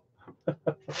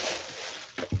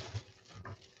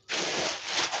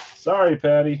 Sorry,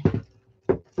 Patty.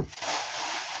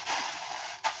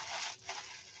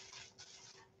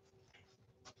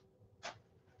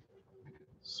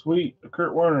 Sweet.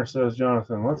 Kurt Warner, says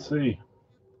Jonathan. Let's see.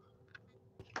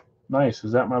 Nice.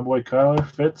 Is that my boy Kyler?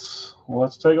 Fitz? Well,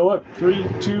 let's take a look. 3,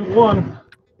 2, 1.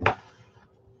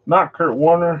 Not Kurt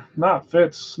Warner. Not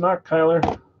Fitz. Not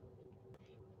Kyler.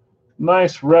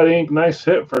 Nice red ink. Nice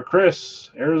hit for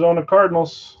Chris. Arizona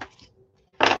Cardinals.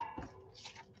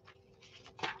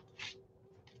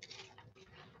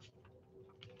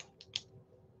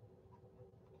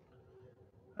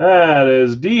 That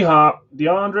is D-Hop.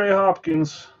 DeAndre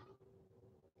Hopkins.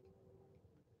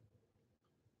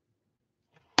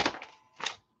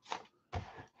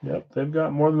 Yep, they've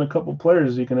got more than a couple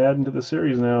players you can add into the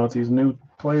series now with these new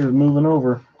players moving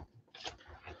over.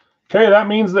 Okay, that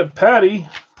means that Patty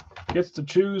gets to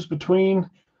choose between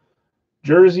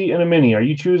Jersey and a mini. Are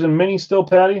you choosing mini still,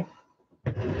 Patty?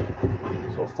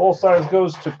 So full size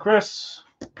goes to Chris.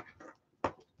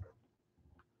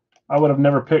 I would have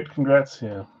never picked. Congrats.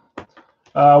 Yeah.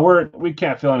 We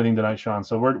can't feel anything tonight, Sean.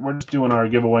 So we're just doing our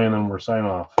giveaway and then we're signing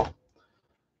off.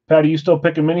 Patty, you still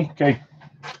picking mini? Okay.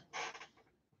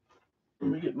 Let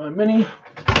me get my mini.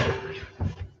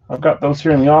 I've got those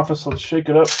here in the office. Let's shake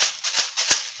it up.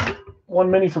 One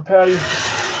mini for Patty.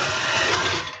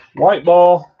 White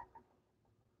ball.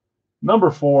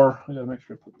 Number 4. I gotta make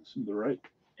sure I put this in the right.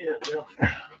 Yeah, down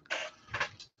there.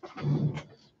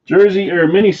 Jersey or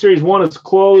mini series 1 is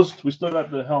closed. We still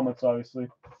got the helmets, obviously.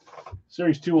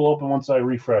 Series 2 will open once I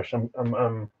refresh.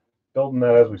 I'm building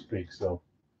that as we speak. So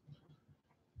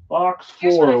box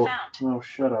 4. Oh,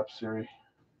 shut up, Siri.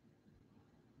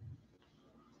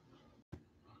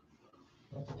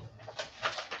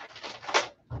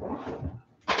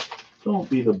 Don't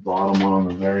be the bottom one on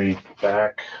the very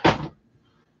back.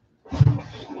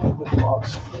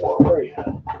 Box 4, right?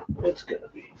 It's gonna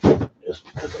be just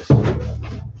because I said that.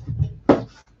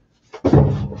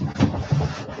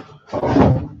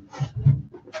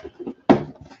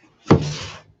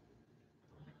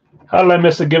 How did I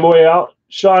miss a giveaway out?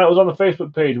 Sean, it was on the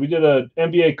Facebook page. We did an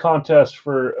NBA contest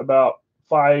for about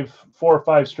 4 or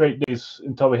 5 straight days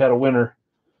until we had a winner.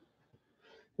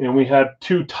 And we had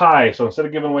 2 ties. So instead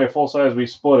of giving away a full size, we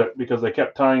split it because they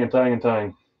kept tying and tying and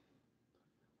tying.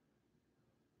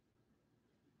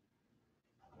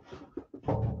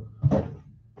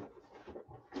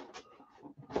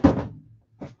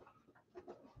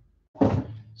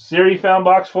 Siri found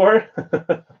box 4.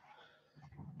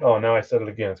 Oh, now I said it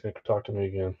again. It's going to talk to me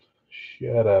again.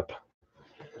 Shut up.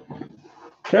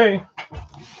 Okay.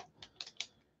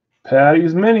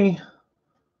 Patty's mini.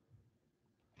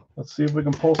 Let's see if we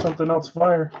can pull something else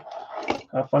fire.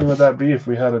 How funny would that be if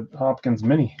we had a Hopkins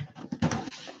mini?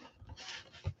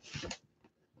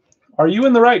 Are you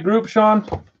in the right group, Sean?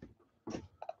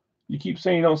 You keep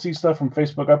saying you don't see stuff from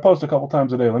Facebook. I post a couple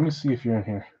times a day. Let me see if you're in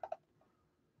here.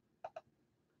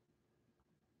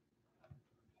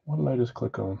 What did I just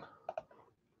click on?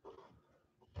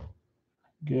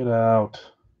 Get out.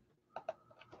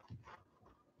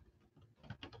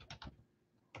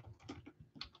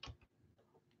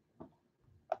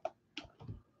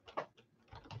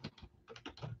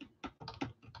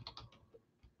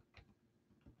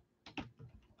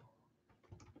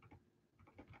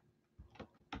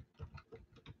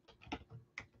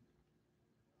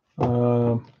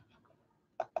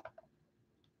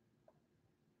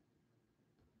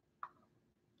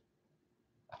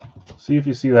 See if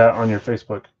you see that on your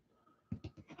Facebook.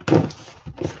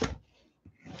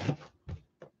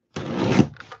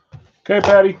 Okay,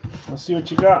 Patty, let's see what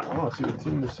you got. I want to see what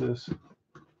team this is.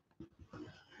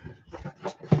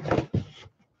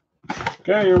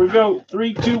 Okay, here we go.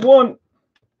 3, 2, 1.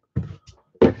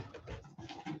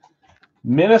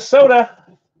 Minnesota.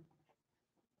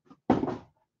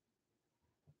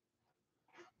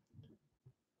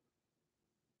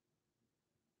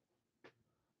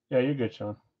 Yeah, you're good,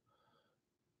 Sean.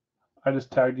 I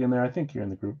just tagged you in there. I think you're in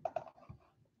the group.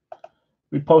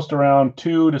 We post around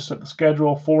 2 to set the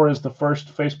schedule. 4 is the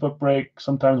first Facebook break.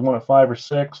 Sometimes 1 at 5 or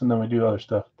 6, and then we do other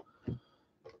stuff.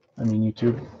 I mean,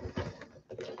 YouTube.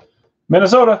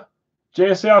 Minnesota.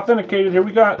 JSA authenticated. Here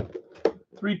we got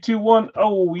 3, 2, 1.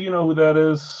 Oh, you know who that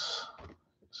is.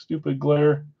 Stupid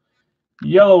glare.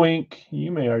 Yellow ink.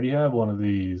 You may already have one of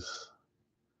these.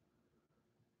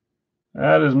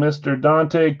 That is Mr.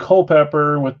 Dante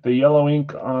Culpepper with the yellow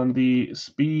ink on the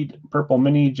Speed Purple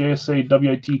Mini JSA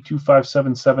WIT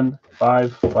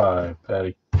 257755,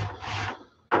 Patty.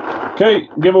 Okay,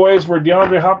 giveaways for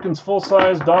DeAndre Hopkins full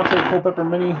size, Dante Culpepper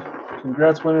Mini.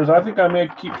 Congrats, winners. I think I may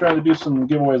keep trying to do some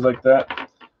giveaways like that.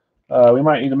 We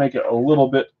might need to make it a little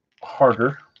bit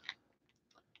harder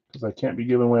because I can't be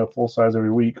giving away a full size every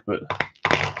week, but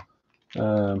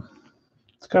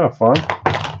it's kind of fun.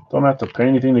 Don't have to pay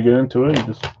anything to get into it. You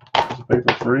just pay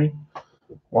for free.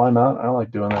 Why not? I like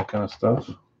doing that kind of stuff.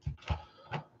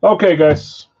 Okay,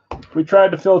 guys. We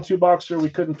tried to fill a 2-boxer. We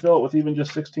couldn't fill it with even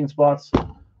just 16 spots.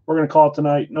 We're going to call it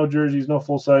tonight. No jerseys, no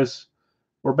full size.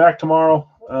 We're back tomorrow.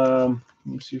 Let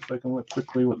me see if I can look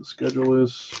quickly what the schedule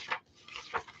is.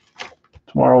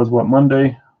 Tomorrow is what,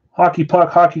 Monday? Hockey puck,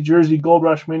 hockey jersey, Gold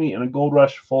Rush mini, and a Gold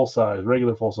Rush full size,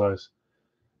 regular full size.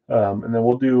 And then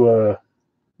we'll do...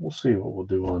 we'll see what we'll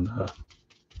do on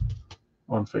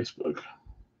Facebook.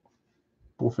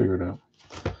 We'll figure it out.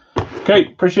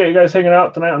 Okay, appreciate you guys hanging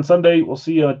out tonight on Sunday. We'll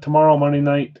see you tomorrow, Monday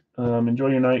night.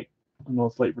 Enjoy your night. I know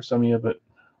it's late for some of you, but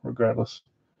regardless.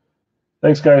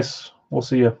 Thanks, guys. We'll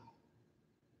see you.